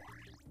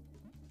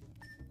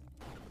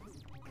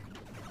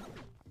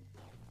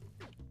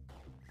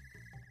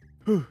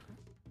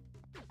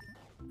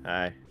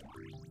 Hi.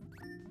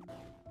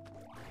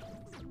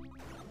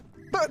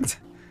 But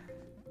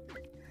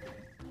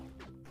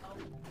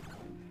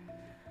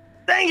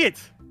Dang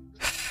it!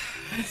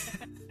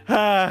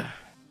 Ah.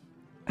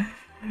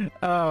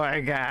 oh my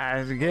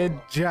gosh, good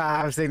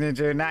job,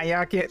 Signature. Now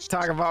y'all can't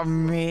talk about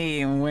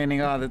me and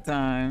winning all the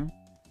time.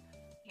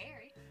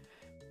 Harry.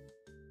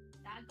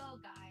 Taco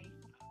guy.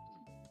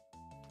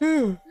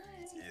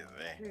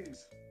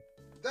 Jeez.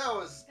 That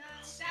was.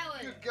 That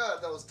was. Good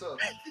God, that was tough.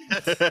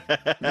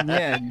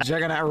 Yeah,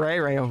 Juggernaut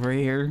Ray over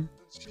here.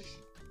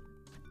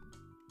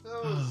 That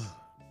gross.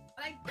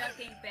 I like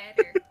ducking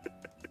better.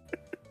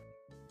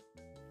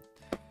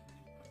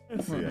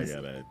 Let's see, I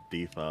got a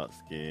default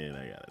skin,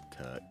 I got a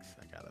tux,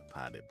 I got a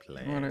potted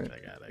plant, I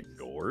got a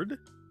gourd,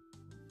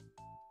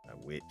 a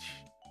witch.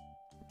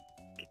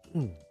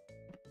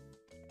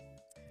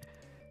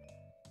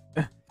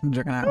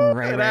 Juggernaut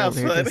right over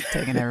here just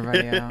taking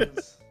everybody out.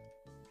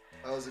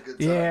 That was a good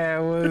time. Yeah,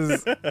 it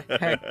was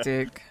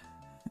hectic.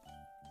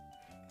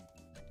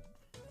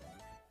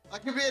 I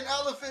can be an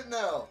elephant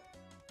now.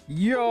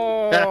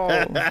 Yo!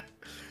 I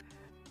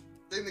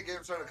think the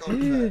game's trying to call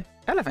me back.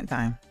 Elephant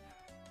time.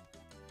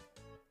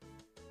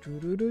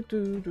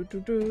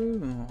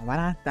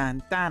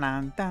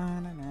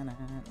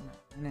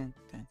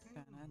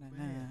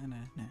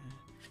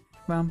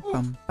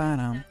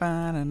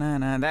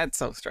 That's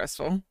so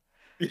stressful.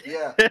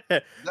 Yeah.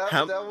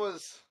 How- That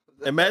was.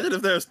 Imagine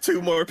if there's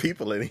 2 more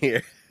people in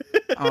here.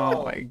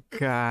 Oh my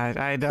god,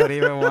 I don't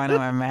even want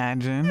to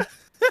imagine.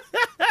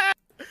 I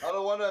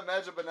don't want to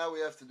imagine, but now we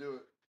have to do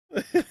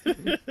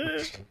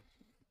it.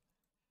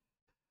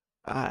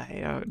 I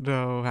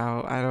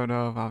don't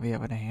know if I'll be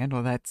able to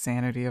handle that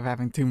sanity of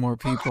having 2 more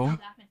people.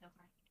 Laughing so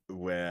hard.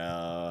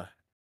 Well,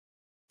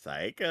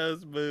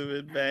 Psycho's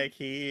moving back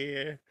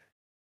here.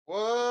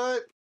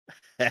 What?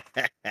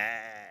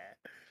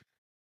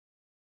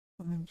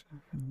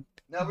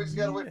 Now we just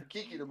gotta wait for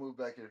Kiki to move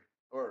back here.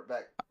 Or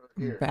back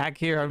here. Back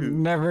here, I've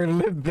never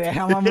lived there.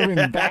 How am I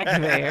moving back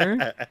there?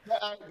 That's why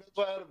I had to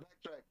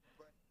backtrack.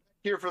 Back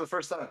here for the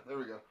first time. There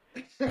we go.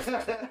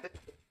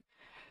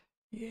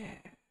 Yeah.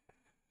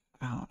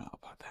 I don't know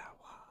about that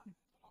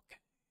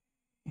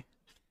one.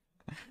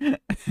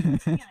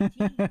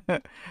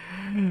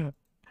 Okay.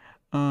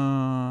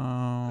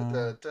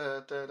 Da, da,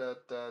 da, da,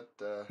 da,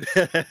 da.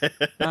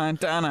 Dun,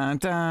 dun, dun, This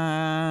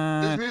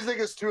dun. music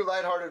is too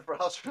lighthearted for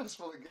how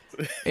stressful it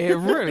gets. It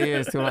really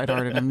is too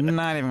lighthearted. I'm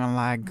not even gonna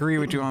lie. I agree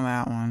with you on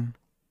that one.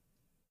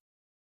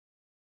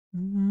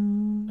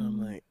 I'm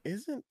like,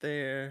 isn't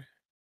there?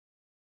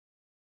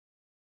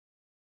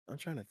 I'm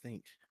trying to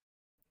think.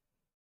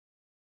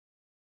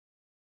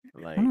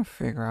 Like, I'm gonna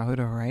figure out who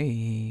to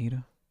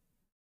raid.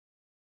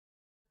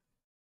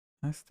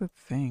 That's the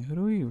thing. Who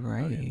do we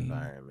raid?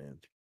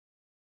 environment,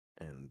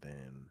 and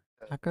then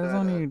Taka's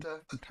only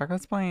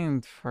Taka's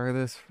playing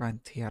Furthest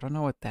Frontier. I don't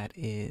know what that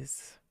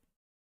is.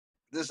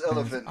 This There's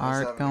elephant is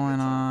art having a going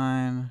good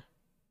time. on.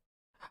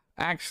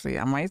 Actually,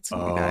 I might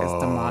send you guys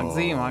to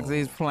Moxie.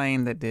 Moxie's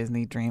playing the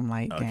Disney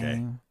Dreamlight Okay.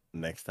 game.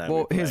 next time.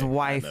 Well, we his play, I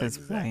wife know is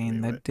exactly playing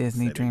the what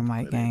Disney setting to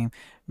Dreamlight put in. game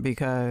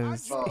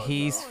because Oh,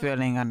 he's no.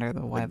 feeling under the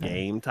The weather.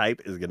 game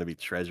type is gonna be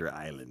Treasure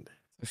Island.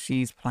 So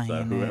she's playing So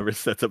it. whoever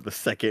sets up the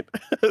second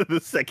the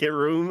second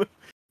room,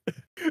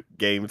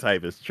 game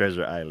type is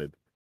Treasure Island.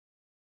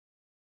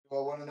 Do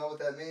I want to know what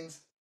that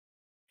means?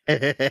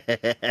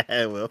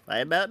 We'll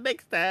find out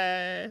next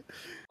time.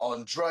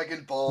 On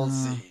Dragon Ball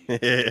Z.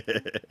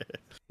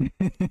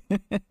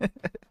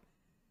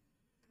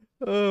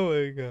 Oh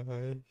my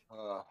gosh.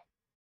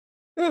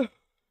 Uh,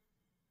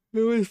 It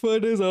was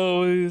fun as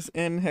always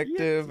and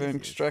hectic and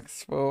yes.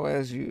 stressful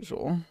as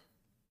usual.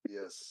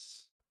 yes.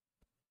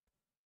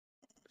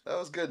 That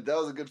was good. That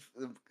was a good.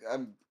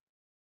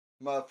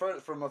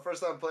 For my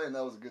first time playing,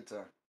 that was a good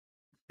time.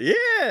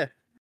 Yeah.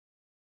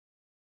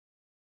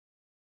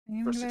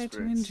 I'm First glad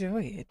experience. you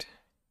enjoy it.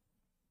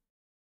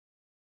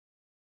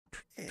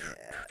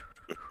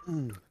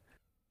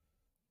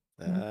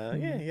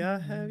 Yeah, y'all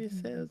have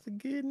yourselves a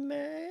good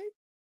night.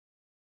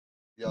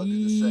 Y'all do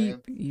the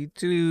same. You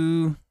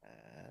too.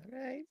 All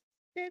right.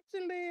 Catch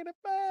you later.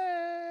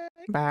 Bye.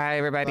 Bye,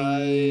 everybody.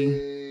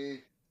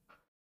 Bye.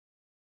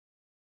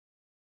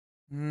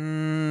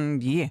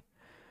 Yeah.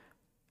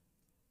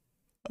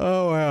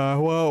 Oh,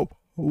 well,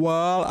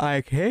 while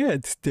I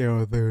can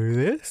still do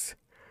this.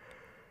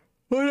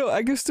 Well, no,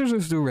 I guess there's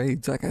just do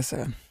raids, like I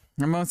said.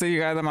 I'm gonna say you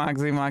guys are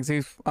Moxie.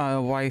 Moxie's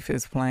wife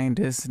is playing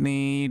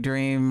Disney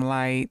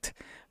Dreamlight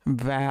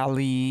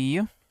Valley.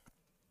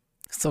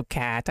 So,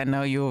 Kat, I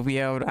know you'll be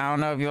able to, I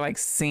don't know if you like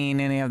seen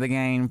any of the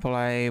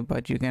gameplay,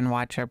 but you can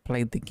watch her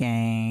play the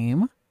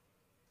game.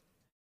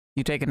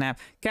 You take a nap.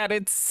 Kat,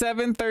 it's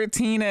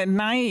 7:13 at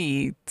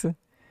night.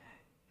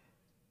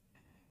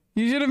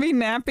 You shouldn't be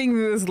napping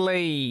this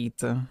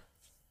late.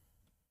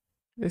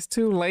 It's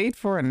too late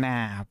for a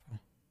nap.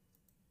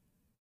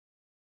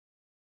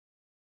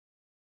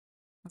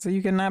 So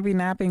you cannot be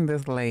napping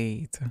this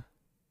late.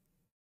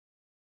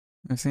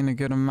 I've seen a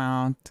good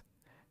amount.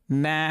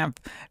 Nap.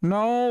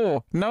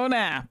 No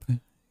nap.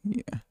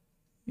 Yeah.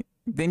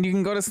 Then you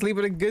can go to sleep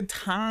at a good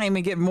time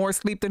and get more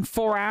sleep than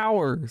 4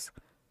 hours.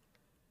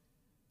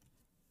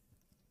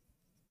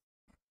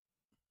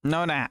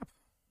 No nap.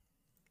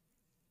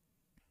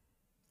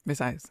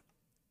 Besides,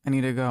 I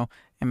need to go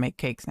and make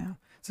cakes now.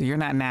 So you're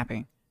not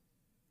napping.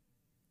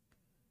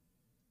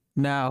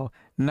 No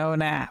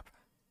nap.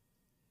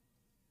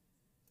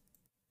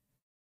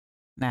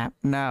 Nap.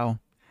 No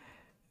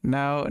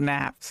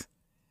naps.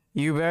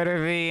 You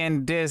better be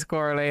in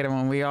Discord later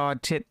when we all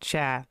chit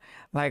chat,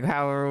 like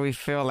however we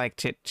feel like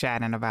chit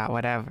chatting about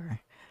whatever.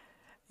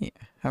 Yeah.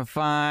 Have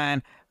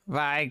fun.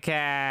 Bye,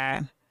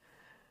 cat.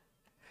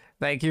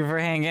 Thank you for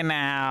hanging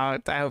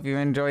out. I hope you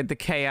enjoyed the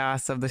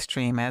chaos of the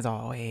stream as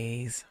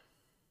always.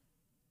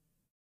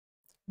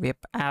 Yep,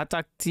 I'll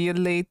talk to you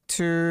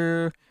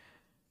later.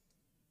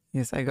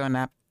 Yes, I go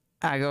nap.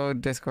 I go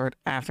Discord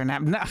after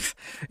nap. No,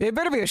 it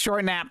better be a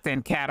short nap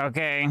then, cat,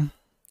 okay?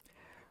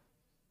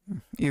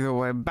 Either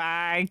way,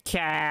 bye,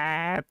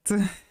 cat.